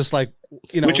things are just like,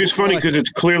 you know, which is funny because it's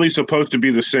clearly supposed to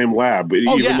be the same lab.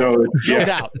 No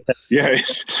doubt.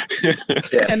 Yes.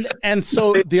 And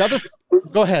so the other,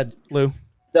 go ahead, Lou.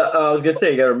 I was gonna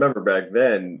say, you got to remember back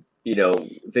then, you know,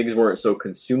 things weren't so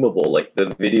consumable. Like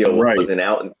the video wasn't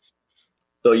out, and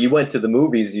so you went to the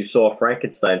movies, you saw a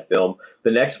Frankenstein film.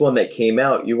 The next one that came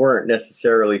out, you weren't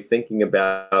necessarily thinking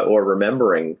about or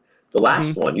remembering the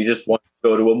last one. You just wanted to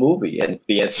go to a movie and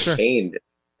be entertained. Sure.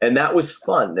 And that was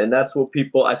fun. And that's what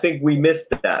I think we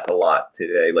missed that a lot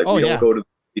today. Like we don't go to the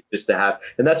movies just to have,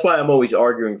 and that's why I'm always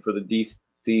arguing for the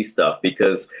DC stuff,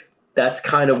 because that's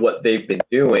kind of what they've been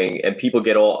doing. And people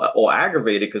get all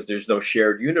aggravated because there's no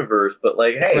shared universe. But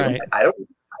like, hey, I don't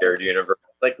shared universe.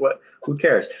 Like what? Who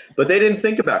cares? But they didn't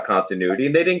think about continuity,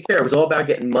 and they didn't care. It was all about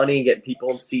getting money and getting people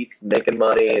in seats, making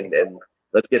money, and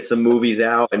let's get some movies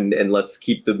out and let's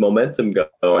keep the momentum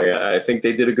going. I think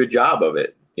they did a good job of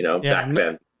it, you know, back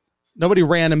then. Nobody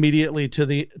ran immediately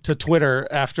to Twitter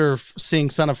after seeing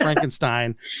Son of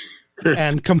Frankenstein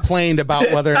and complained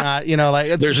about whether or not, you know,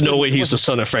 like there's no way he's the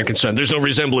son of Frankenstein. There's no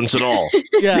resemblance at all.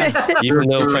 Even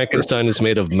though Frankenstein is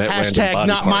made of hashtag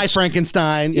not parts. My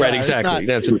Frankenstein. Right, exactly.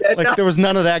 Like there was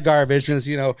none of that garbage. And it's,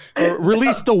 you know,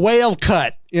 release the whale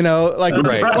cut, you know, like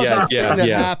that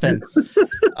happened.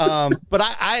 But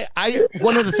I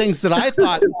one of the things that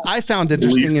I found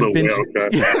interesting in binging.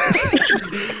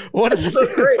 One of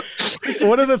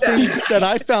the things that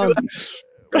I found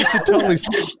we should totally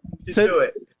do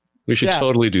it. We should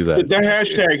totally do that. The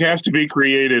hashtag has to be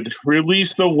created.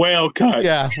 Release the whale cut.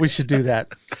 Yeah, we should do that.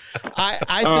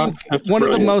 I think one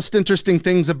of the most interesting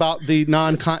things about the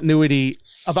non-continuity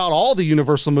about all the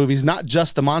Universal movies, not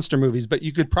just the monster movies, but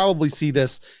you could probably see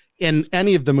this in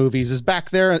any of the movies, is back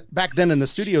then in the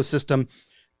studio system,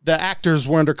 the actors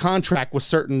were under contract with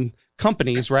certain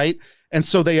companies, right? And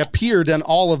so they appeared in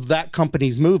all of that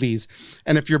company's movies.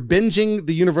 And if you're binging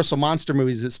the Universal monster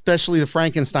movies, especially the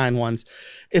Frankenstein ones,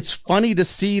 it's funny to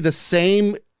see the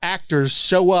same actors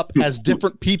show up as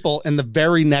different people in the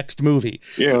very next movie.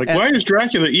 Yeah, like, why is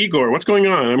Dracula Igor? What's going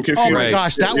on? I'm confused. Oh my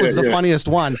gosh, that was the funniest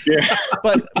one. Yeah.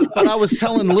 But I was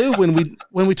telling Lou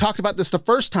when we talked about this the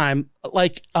first time,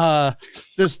 like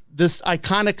there's this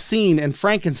iconic scene in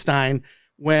Frankenstein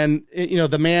when, you know,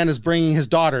 the man is bringing his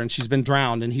daughter and she's been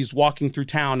drowned and he's walking through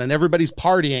town and everybody's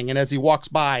partying. And as he walks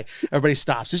by, everybody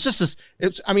stops. It's just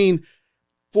this, I mean,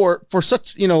 for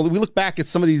such, you know, we look back at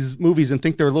some of these movies and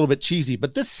think they're a little bit cheesy,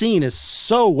 but this scene is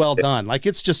so well done. Like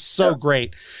it's just so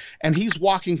great. And he's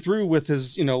walking through with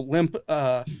his, you know, limp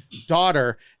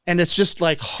daughter. And it's just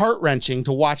like heart wrenching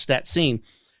to watch that scene.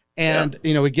 And,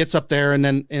 you know, he gets up there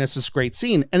and it's this great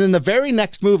scene. And in the very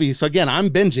next movie, so again,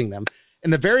 I'm binging them. In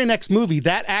the very next movie,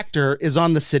 that actor is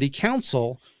on the city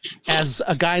council as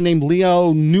a guy named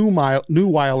Leo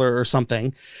Newweiler or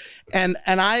something. And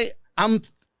I'm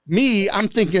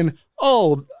thinking,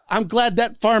 oh, I'm glad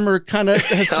that farmer kind of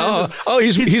has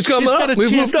he's come up.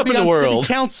 We've moved up in the world.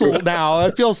 City council now.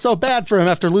 I feel so bad for him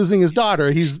after losing his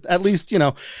daughter. He's at least, you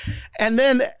know, and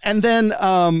then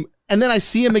I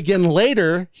see him again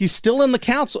later. He's still in the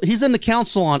council. He's in the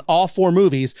council on all four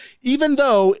movies, even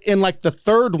though in like the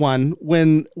third one,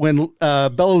 when Bela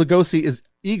Lugosi is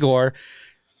Igor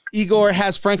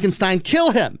has Frankenstein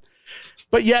kill him,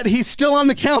 but yet he's still on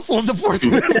the council of the fourth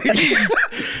movie.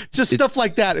 Just stuff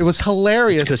like that. It was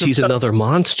hilarious. Because he's another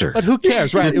monster. But who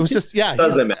cares, right? It was just,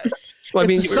 doesn't matter. Well, I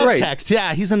mean, it's a subtext. Right.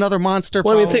 Yeah, he's another monster.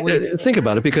 Well, I mean, think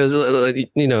about it, because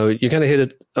you know, you kind of hit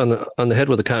it on the head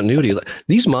with the continuity.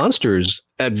 These monsters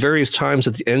at various times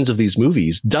at the ends of these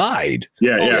movies died.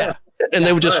 Yeah. And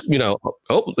they would just, you know,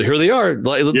 oh, here they are.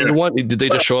 Did they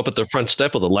just show up at the front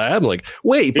step of the lab? Like,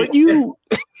 wait, but you.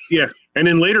 Yeah. And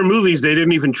in later movies, they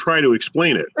didn't even try to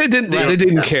explain it. They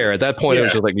didn't care. At that point, it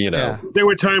was just like, you know. There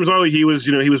were times, he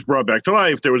was brought back to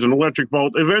life. There was an electric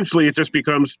bolt. Eventually, it just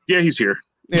becomes, he's here.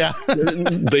 Yeah.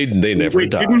 They never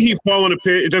die. Didn't he fall in a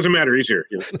pit? It doesn't matter. He's here.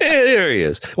 Yeah, there he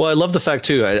is. Well, I love the fact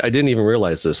too. I didn't even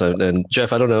realize this. And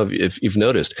Jeff, I don't know if you've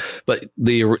noticed, but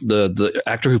the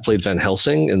actor who played Van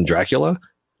Helsing in Dracula,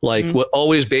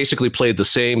 always basically played the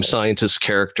same scientist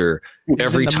character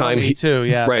every time he too.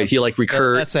 Yeah. Right. He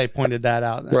recurred. Essay pointed that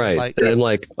out. Right.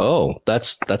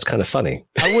 That's kind of funny.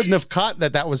 I wouldn't have caught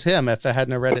that was him if I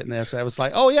hadn't read it in the essay. I was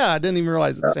like, oh yeah, I didn't even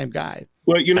realize it's the same guy.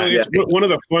 Well, it's one of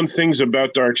the fun things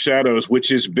about Dark Shadows,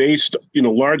 which is based,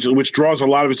 largely, which draws a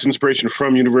lot of its inspiration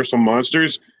from Universal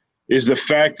Monsters, is the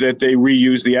fact that they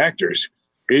reuse the actors.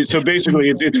 So basically,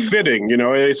 it's fitting,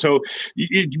 So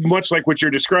much like what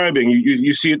you're describing,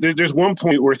 you see there's one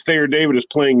point where Thayer David is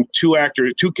playing two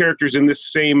characters in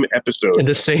this same episode. In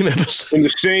the same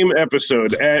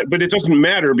episode, but it doesn't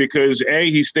matter because A,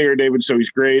 he's Thayer David, so he's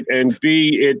great, and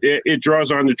B, it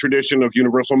draws on the tradition of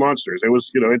Universal Monsters. It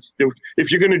was,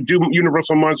 if you're going to do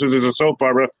Universal Monsters as a soap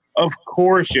opera, of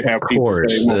course you have people. Of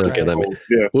course,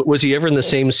 Was he ever in the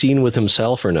same scene with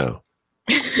himself or no?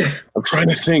 I'm trying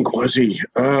to think. Was he?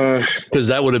 Because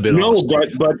that would have been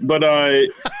awesome. But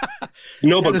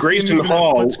Grayson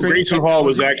Hall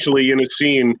was actually in a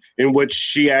scene in which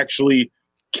she actually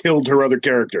killed her other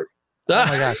character. Oh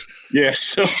my gosh!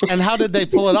 Yes. And how did they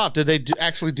pull it off? Did they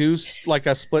actually do like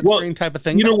a split screen type of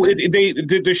thing?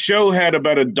 The show had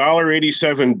about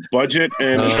 $1.87 budget,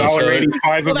 and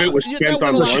 $1.85 of it was spent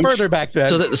on lunch. Further back then.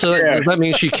 So that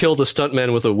means she killed a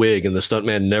stuntman with a wig, and the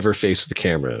stuntman never faced the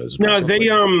camera. No, they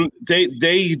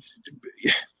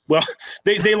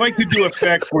like to do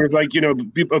effects where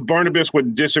Barnabas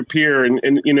would disappear,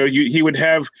 and he would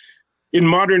have, in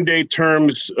modern day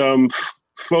terms,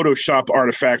 Photoshop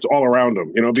artifact all around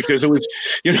them, because it was,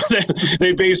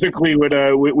 they basically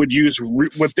would use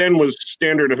what then was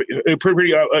standard,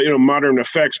 pretty modern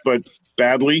effects, but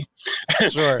badly.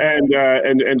 Sure.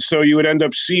 and so you would end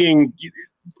up seeing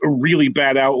a really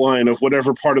bad outline of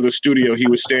whatever part of the studio he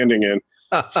was standing in.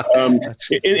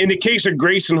 In the case of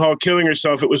Grayson Hall killing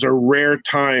herself, it was a rare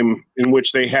time in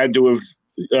which they had to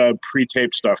have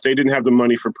pre-taped stuff. They didn't have the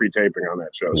money for pre-taping on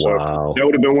that show. So that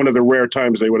would have been one of the rare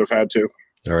times they would have had to.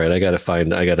 All right, I gotta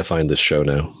find this show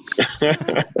now.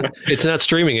 It's not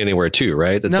streaming anywhere, too,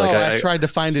 right? It's I tried to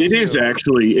find it. It is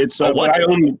actually. It's I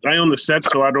own the set,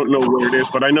 so I don't know where it is,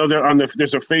 but I know that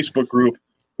there's a Facebook group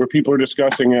where people are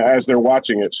discussing it as they're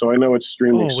watching it, so I know it's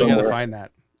streaming somewhere. We gotta find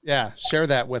that. Yeah, share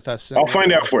that with us. I'll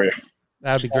find out for you.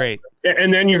 That'd be great.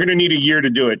 And then you're going to need a year to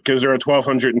do it because there are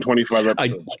 1,225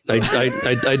 episodes.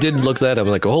 I did look that up.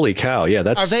 I'm like, holy cow. Yeah,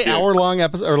 that's. Are they hour-long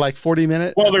episodes or like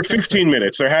 40-minute? Well, they're 15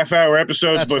 minutes. They're half-hour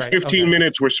episodes, but 15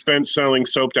 minutes were spent selling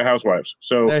soap to housewives.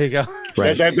 So there you go.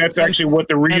 Right. That's actually what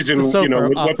the reason,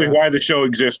 why the show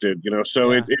existed.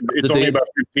 So it's only about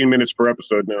 15 minutes per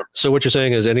episode now. So what you're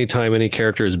saying is anytime any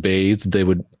character is bathed, they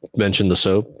would mention the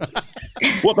soap?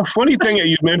 Well, the funny thing that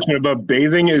you mentioned about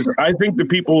bathing is I think the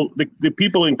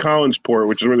people in Collinsport,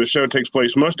 which is where the show takes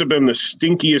place, must have been the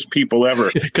stinkiest people ever.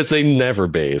 Because they never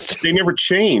bathed. They never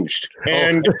changed.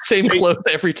 And same clothes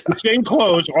every time. Same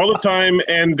clothes all the time.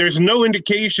 And there's no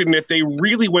indication that they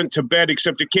really went to bed,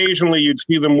 except occasionally you'd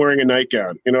see them wearing a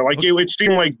nightgown. It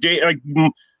seemed like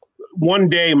one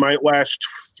day might last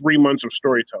 3 months of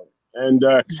storytelling. And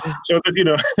so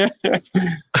did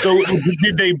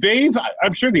they bathe?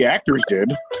 I'm sure the actors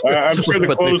did. I'm sure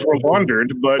the clothes were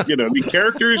laundered, but the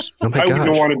characters, I wouldn't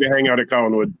have wanted to hang out at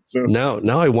Collinwood. So now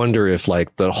I wonder if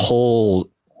the whole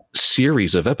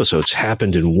series of episodes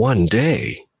happened in one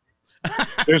day.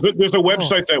 There's a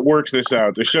website that works this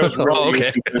out. The show's really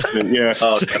inconsistent. Yeah.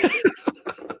 Okay.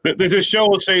 The show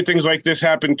will say things like this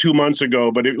happened 2 months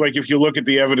ago, but if you look at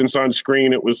the evidence on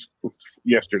screen, it was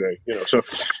yesterday. So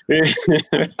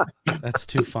that's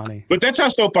too funny. But that's how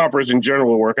soap operas in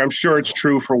general work. I'm sure it's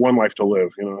true for One Life to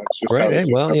Live. It's just right.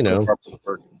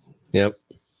 Yep,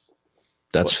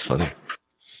 that's funny.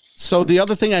 So the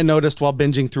other thing I noticed while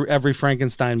binging through every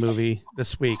Frankenstein movie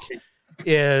this week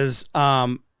is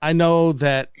I know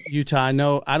that Utah. I'm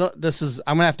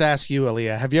gonna have to ask you,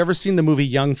 Aaliyah. Have you ever seen the movie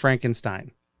Young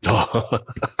Frankenstein?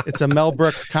 It's a Mel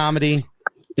Brooks comedy.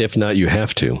 If not, you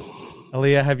have to.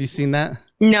 Aaliyah, have you seen that?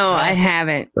 No, I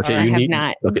haven't. Okay, I have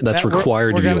not. Okay, that's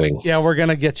required viewing. We're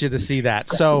gonna get you to see that.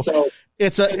 So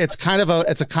it's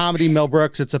a comedy, Mel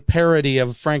Brooks. It's a parody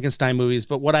of Frankenstein movies.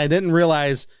 But what I didn't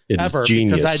realize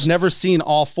because I'd never seen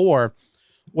all four,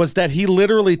 was that he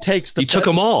literally takes took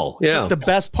them all. Yeah, the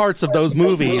best parts of those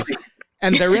movies,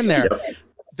 and they're in there.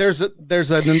 There's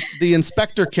the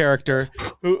inspector character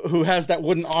who has that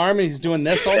wooden arm and he's doing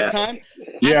this all the time.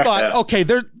 I thought, okay,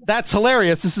 that's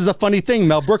hilarious. This is a funny thing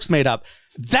Mel Brooks made up.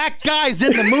 That guy's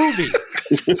in the movie.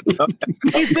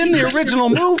 He's in the original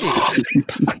movie.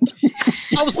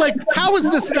 I was like, how is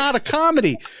this not a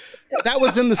comedy? That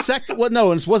was in the second. Well,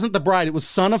 no, it wasn't The Bride. It was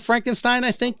Son of Frankenstein,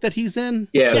 I think, that he's in.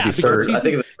 Yeah, I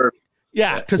think the third.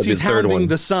 Yeah, because he's hounding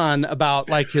the son about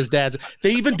like his dad's.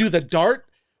 They even do the dart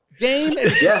game and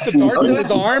he puts the darts in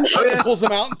his arm and pulls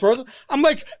them out and throws them. I'm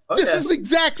like, this is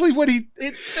exactly what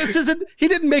this isn't. He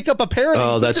didn't make up a parody.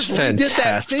 Oh, that's fantastic.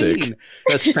 That scene.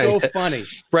 That's so funny.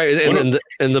 Right,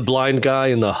 and the blind guy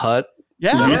in the hut.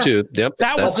 Yeah, YouTube. Yep,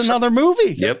 that was another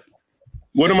movie. Yep.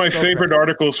 One of my favorite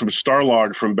articles from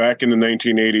Starlog from back in the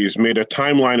 1980s made a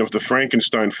timeline of the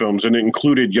Frankenstein films, and it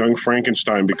included Young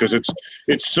Frankenstein because it's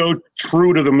so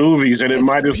true to the movies, and it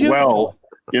might as well,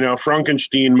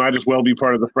 Frankenstein might as well be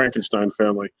part of the Frankenstein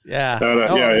family. Yeah.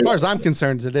 As far as I'm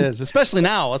concerned, it is, especially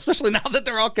now that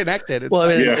they're all connected.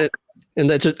 It's and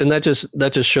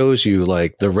that just shows you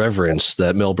like the reverence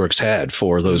that Mel Brooks had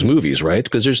for those movies, right?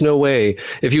 Because there's no way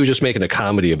if he was just making a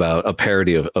comedy about a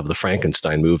parody of the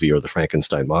Frankenstein movie or the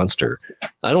Frankenstein monster,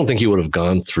 I don't think he would have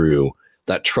gone through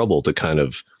that trouble to kind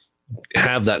of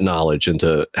have that knowledge and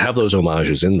to have those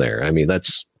homages in there. I mean,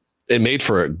 it made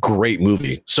for a great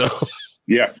movie. So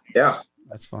yeah,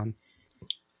 that's fun.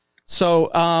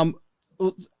 So,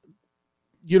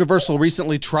 Universal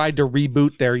recently tried to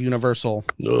reboot their Universal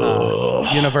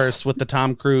universe with the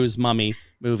Tom Cruise Mummy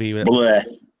movie.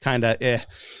 Kind of,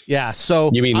 yeah. So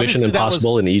you mean Mission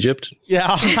Impossible in Egypt?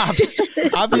 Yeah,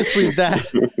 obviously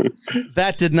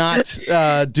that did not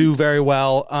do very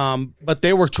well. But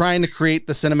they were trying to create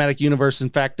the cinematic universe. In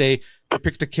fact, they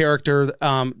picked a character.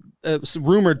 It's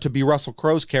rumored to be Russell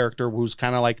Crowe's character, who's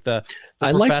kind of like the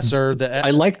professor. I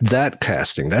liked that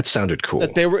casting. That sounded cool.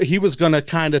 That he was going to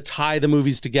kind of tie the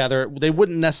movies together. They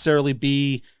wouldn't necessarily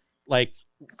be like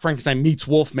Frankenstein meets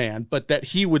Wolfman, but that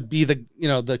he would be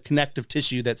the connective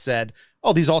tissue that said,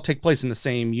 "Oh, these all take place in the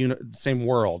same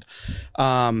world."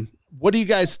 What do you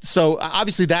guys? So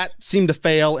obviously that seemed to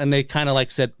fail, and they kind of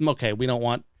like said, "Okay, we're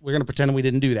going to pretend we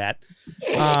didn't do that."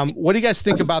 What do you guys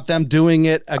think about them doing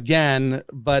it again?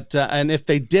 But and if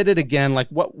they did it again, like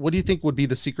what do you think would be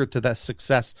the secret to that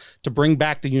success to bring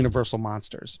back the Universal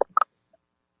monsters?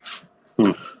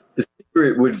 The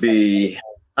secret would be,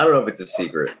 I don't know if it's a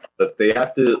secret, but they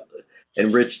have to,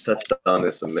 and Rich touched on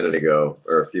this a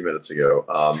few minutes ago,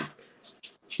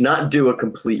 not do a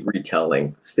complete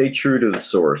retelling. Stay true to the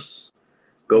source.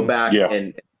 Go back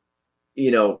and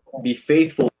be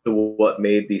faithful to what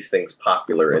made these things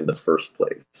popular in the first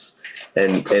place,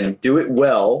 and do it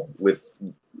well with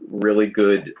really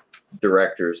good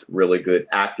directors, really good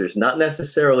actors, not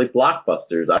necessarily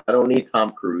blockbusters. I don't need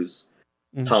Thomas Cruise.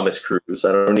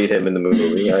 I don't need him in the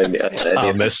movie.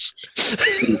 Thomas.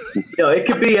 It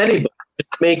could be anybody.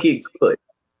 Just make it good.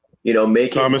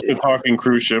 Make Thomas the Talking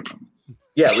Cruise Ship.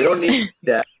 Yeah, we don't need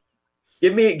that.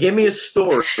 Give me a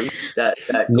story that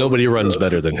nobody runs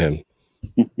better than him.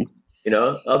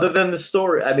 Other than the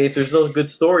story. I mean, if there's no good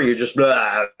story, you're just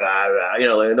blah, blah,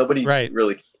 blah, nobody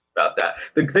really cares about that.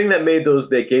 The thing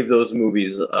that gave those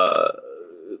movies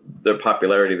their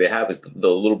popularity they have is the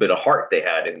little bit of heart they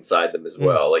had inside them as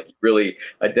well. Like, you really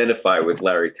identify with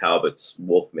Larry Talbot's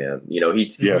Wolfman. He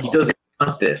doesn't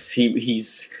want this.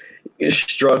 He's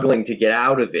struggling to get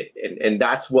out of it, and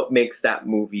that's what makes that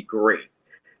movie great.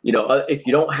 If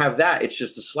you don't have that, it's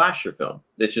just a slasher film.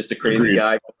 It's just a crazy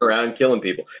guy going around killing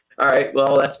people. All right,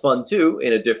 well, that's fun too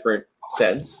in a different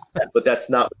sense, but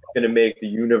that's not going to make the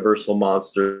Universal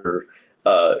monster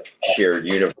shared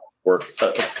universe work.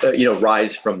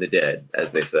 Rise from the dead,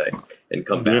 as they say, and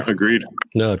come back. Agreed.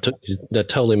 No, that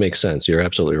totally makes sense. You're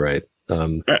absolutely right.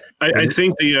 I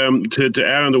think to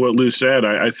add on to what Lou said,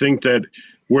 I think that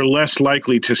we're less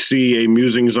likely to see a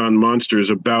Musings on Monsters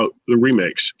about the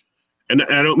remakes. And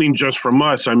I don't mean just from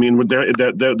us. I mean,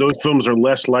 those films are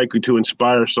less likely to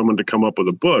inspire someone to come up with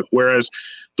a book. Whereas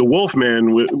The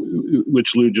Wolfman,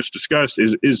 which Lou just discussed,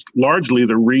 is largely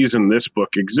the reason this book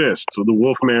exists. So The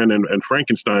Wolfman and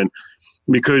Frankenstein,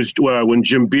 because when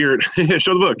Jim Beard,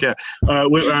 show the book,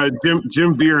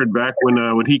 Jim Beard, back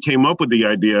when he came up with the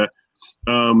idea,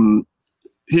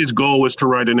 his goal was to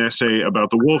write an essay about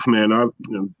the Wolfman.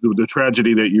 The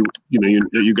tragedy that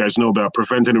you guys know about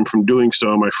prevented him from doing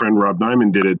so. My friend Rob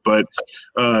Nyman did it, but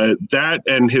that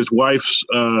and his wife's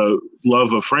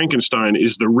love of Frankenstein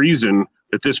is the reason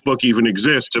that this book even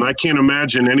exists. And I can't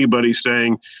imagine anybody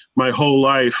saying, "My whole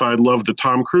life I loved the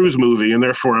Tom Cruise movie, and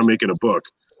therefore I'm making a book."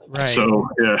 Right. So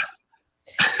yeah.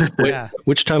 Wait,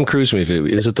 which Tom Cruise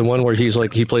movie is it? The one where he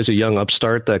plays a young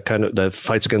upstart that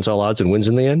fights against all odds and wins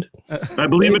in the end? I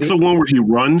believe it's the one where he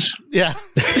runs. Yeah,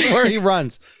 where he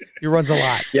runs. He runs a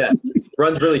lot. Yeah,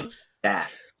 runs really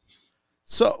fast.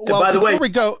 So, well, by the before way, we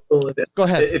go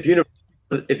ahead.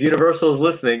 If Universal is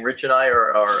listening, Rich and I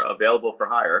are available for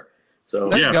hire. So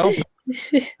There you go.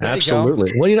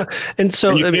 Absolutely. Well, and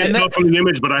so you can't tell from the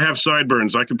image, but I have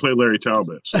sideburns. I can play Larry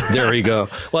Talbot. So. there you go.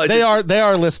 Well, They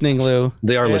are listening, Lou.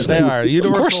 They are listening. They are.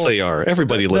 Of course they are.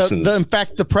 Everybody listens. In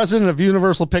fact, the president of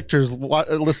Universal Pictures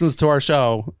listens to our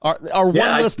show. Our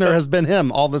one listener has been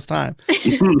him all this time.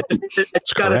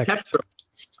 It's got a text from.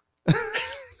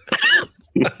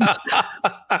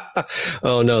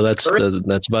 Oh no, that's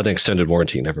about an extended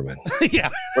warranty. Never mind. Yeah.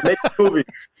 We're making a movie.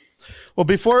 Well,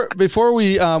 before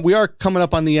we are coming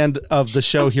up on the end of the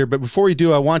show here, but before we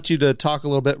do, I want you to talk a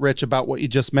little bit, Rich, about what you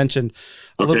just mentioned,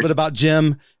 a little bit about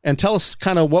Jim, and tell us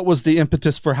kind of what was the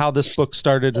impetus for how this book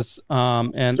started,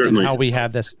 and how we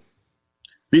have this.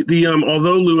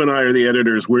 Although Lou and I are the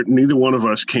editors, neither one of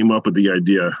us came up with the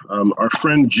idea. Our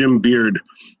friend Jim Beard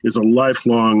is a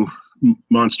lifelong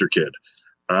monster kid.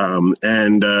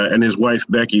 And his wife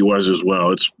Becky was as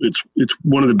well. It's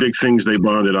one of the big things they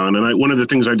bonded on. And one of the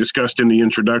things I discussed in the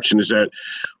introduction is that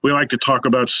we like to talk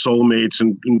about soulmates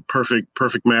and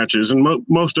perfect matches. And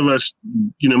most of us,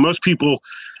 most people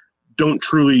don't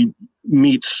truly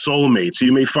meet soulmates.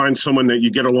 You may find someone that you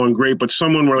get along great, but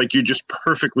someone where like you're just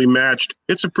perfectly matched.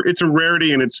 It's a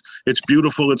rarity, and it's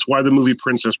beautiful. It's why the movie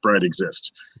Princess Bride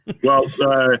exists. Well.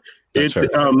 And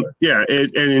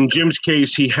in Jim's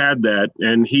case, he had that,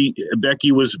 and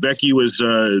Becky was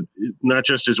not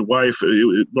just his wife,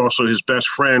 also his best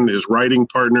friend, his writing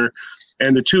partner,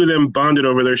 and the two of them bonded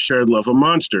over their shared love of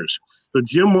monsters. So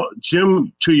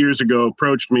Jim 2 years ago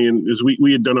approached me, and as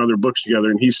we had done other books together,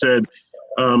 and he said,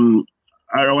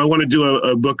 I want to do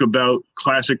a book about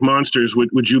classic monsters.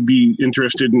 Would you be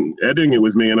interested in editing it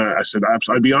with me? And I said,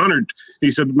 I'd be honored.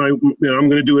 He said, I'm going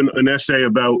to do an essay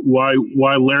about why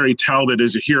Larry Talbot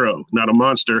is a hero, not a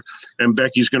monster. And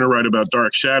Becky's going to write about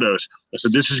Dark Shadows. I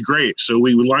said, this is great. So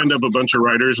we lined up a bunch of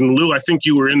writers. And Lou, I think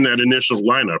you were in that initial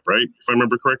lineup, right? If I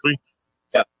remember correctly.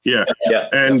 Yeah.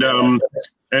 And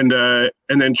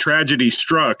then tragedy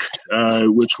struck,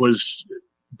 which was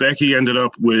Becky ended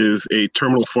up with a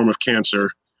terminal form of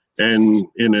cancer, and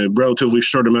in a relatively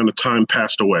short amount of time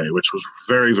passed away, which was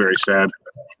very, very sad.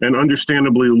 And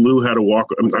understandably, Jim had to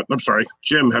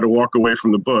walk away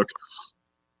from the book.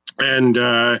 And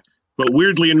but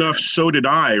weirdly enough, so did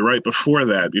I right before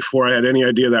that. Before I had any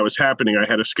idea that was happening, I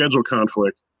had a schedule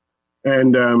conflict.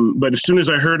 And but as soon as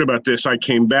I heard about this, I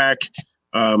came back.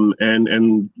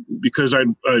 And because I'd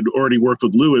already worked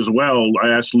with Lou as well, I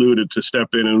asked Lou to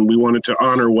step in, and we wanted to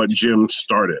honor what Jim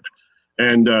started.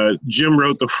 And Jim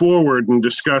wrote the foreword and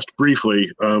discussed briefly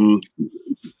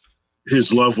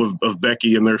his love of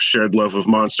Becky and their shared love of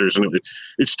monsters. And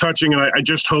it's touching. And I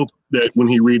just hope that when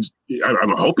he reads,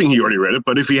 I'm hoping he already read it,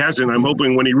 but if he hasn't, I'm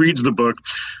hoping when he reads the book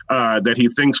that he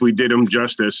thinks we did him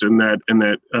justice, and that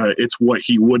it's what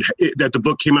that the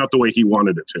book came out the way he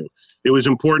wanted it to. It was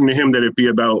important to him that it be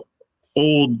about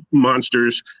old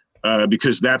monsters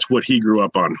because that's what he grew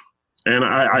up on. And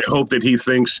I hope that he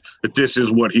thinks that this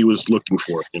is what he was looking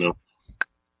for,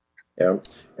 Yeah.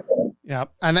 Yeah.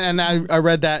 And I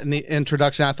read that in the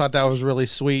introduction. I thought that was really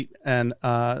sweet. And,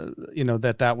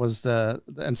 that was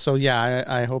and so, yeah,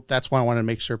 I hope that's why I wanted to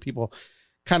make sure people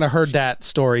kind of heard that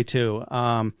story too.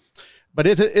 But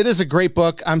it is a great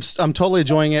book. I'm totally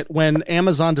enjoying it. When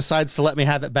Amazon decides to let me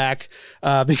have it back,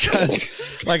 because,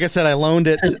 like I said, I loaned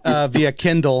it via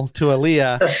Kindle to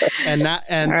Aaliyah, and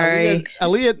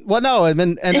Aaliyah. Well, no,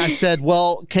 and I said,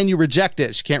 well, can you reject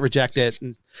it? She can't reject it.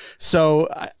 And so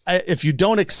if you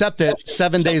don't accept it,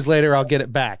 7 days later, I'll get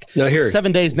it back. No, here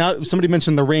 7 days. Now, somebody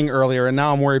mentioned The Ring earlier, and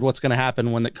now I'm worried what's going to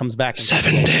happen when it comes back.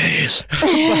 7 days.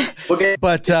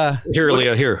 but here,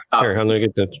 Leah, here. I'm gonna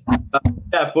get this.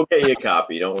 Jeff, we'll get you a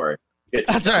copy. Don't worry.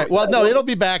 That's all right. Well, no, it'll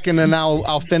be back, and then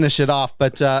I'll finish it off.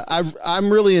 But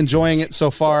I'm really enjoying it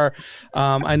so far.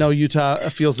 I know Utah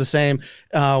feels the same.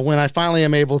 When I finally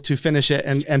am able to finish it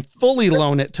and fully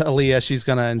loan it to Aaliyah, she's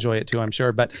going to enjoy it too, I'm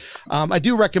sure. But I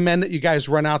do recommend that you guys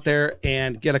run out there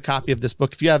and get a copy of this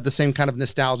book. If you have the same kind of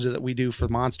nostalgia that we do for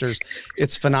monsters,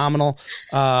 it's phenomenal.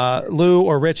 Lou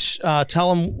or Rich,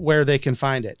 tell them where they can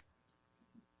find it.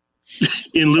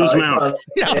 In Lou's mouth.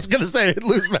 Yeah, I was going to say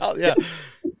Lou's mouth. Yeah.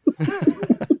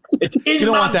 You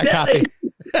don't want that copy.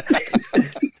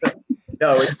 No,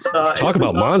 it's talk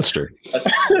about monster. I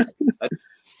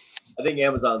think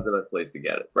Amazon's the best place to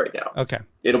get it right now. Okay.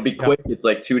 It'll be quick. It's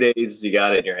like 2 days. You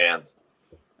got it in your hands.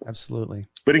 Absolutely.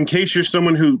 But in case you're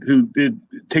someone who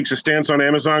takes a stance on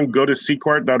Amazon, go to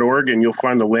sequart.org and you'll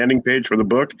find the landing page for the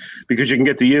book, because you can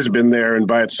get the ISBN there and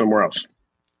buy it somewhere else.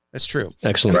 That's true.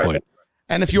 Excellent point.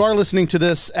 And if you are listening to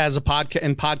this as a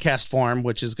podcast form,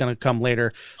 which is going to come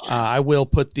later, I will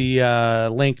put the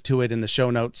link to it in the show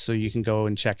notes so you can go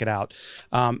and check it out.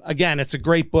 Again, it's a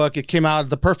great book. It came out at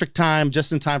the perfect time,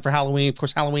 just in time for Halloween. Of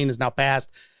course, Halloween is now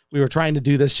past. We were trying to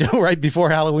do this show right before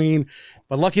Halloween,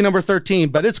 but lucky number 13.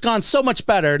 But it's gone so much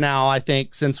better now, I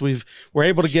think, since we're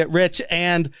able to get Rich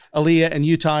and Aaliyah and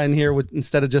Utah in here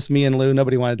instead of just me and Lou.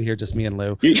 Nobody wanted to hear just me and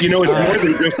Lou. You know, it's more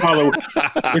than just Halloween.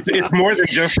 It's more than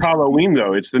just Halloween,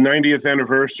 though. It's the 90th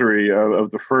anniversary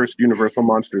of the first Universal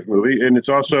Monsters movie, and it's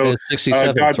also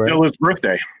Godzilla's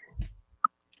birthday.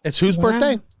 It's whose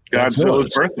birthday?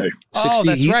 Godzilla's birthday. Oh,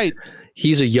 that's right.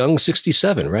 He's a young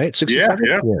 67, right? 67?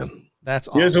 Yeah. That's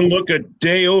awesome. He doesn't look a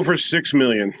day over 6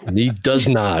 million. He does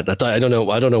not. I don't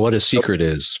know. I don't know what his secret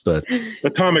is, but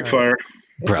atomic fire,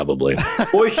 probably.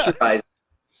 Moisturize.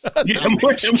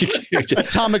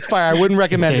 Atomic fire. I wouldn't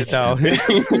recommend it though.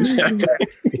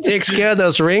 It takes care of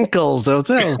those wrinkles, though.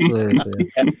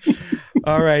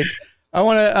 All right. I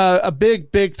want a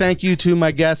big thank you to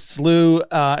my guests, Lou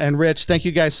and Rich. Thank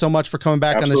you guys so much for coming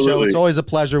back on the show. It's always a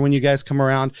pleasure when you guys come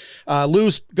around.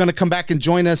 Lou's going to come back and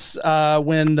join us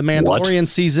when the Mandalorian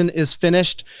season is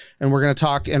finished, and we're going to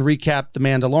talk and recap the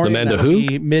Mandalorian. That'll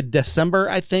be mid-December,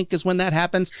 I think, is when that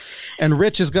happens. And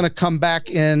Rich is going to come back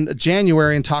in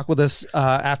January and talk with us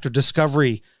after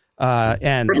Discovery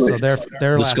ends. So their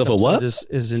last episode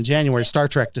is in January. Star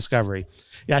Trek Discovery.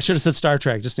 Yeah, I should have said Star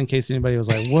Trek just in case anybody was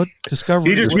like, "What Discovery?"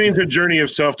 He just means a journey of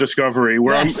self-discovery.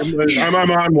 Where I'm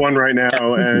on one right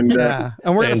now, and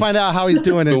and we're gonna find out how he's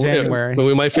doing in January. But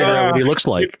we might figure out what he looks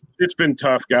like. It's been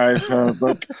tough, guys. But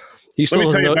let me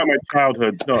tell you about my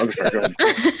childhood. No, I'm sorry, go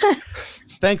ahead.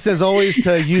 Thanks as always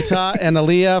to Utah and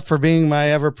Aaliyah for being my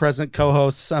ever-present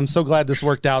co-hosts. I'm so glad this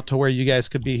worked out to where you guys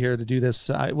could be here to do this.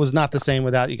 It was not the same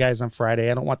without you guys on Friday.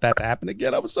 I don't want that to happen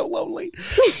again. I was so lonely.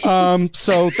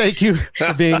 So thank you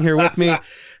for being here with me.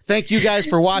 Thank you guys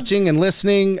for watching and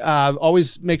listening.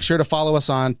 Always make sure to follow us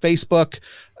on Facebook,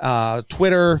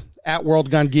 Twitter, at World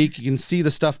Gun Geek. You can see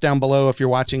the stuff down below if you're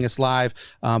watching us live.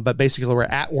 But basically, we're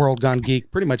at World Gun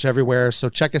Geek pretty much everywhere. So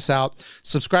check us out.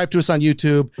 Subscribe to us on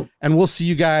YouTube. And we'll see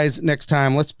you guys next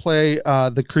time. Let's play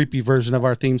the creepy version of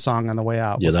our theme song on the way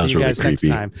out. We'll see you guys next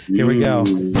time. Here we go.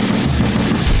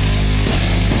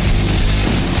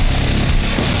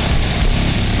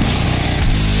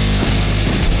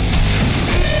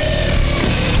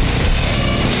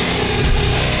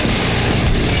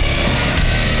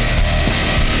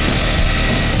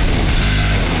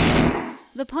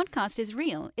 The Podcast is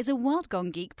Real is a World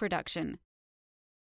Gone Geek production.